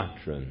the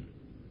doctrine,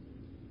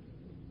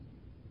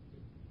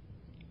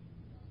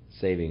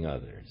 saving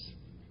others,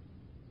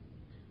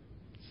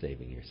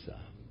 saving yourself.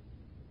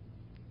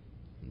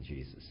 In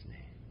Jesus'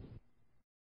 name.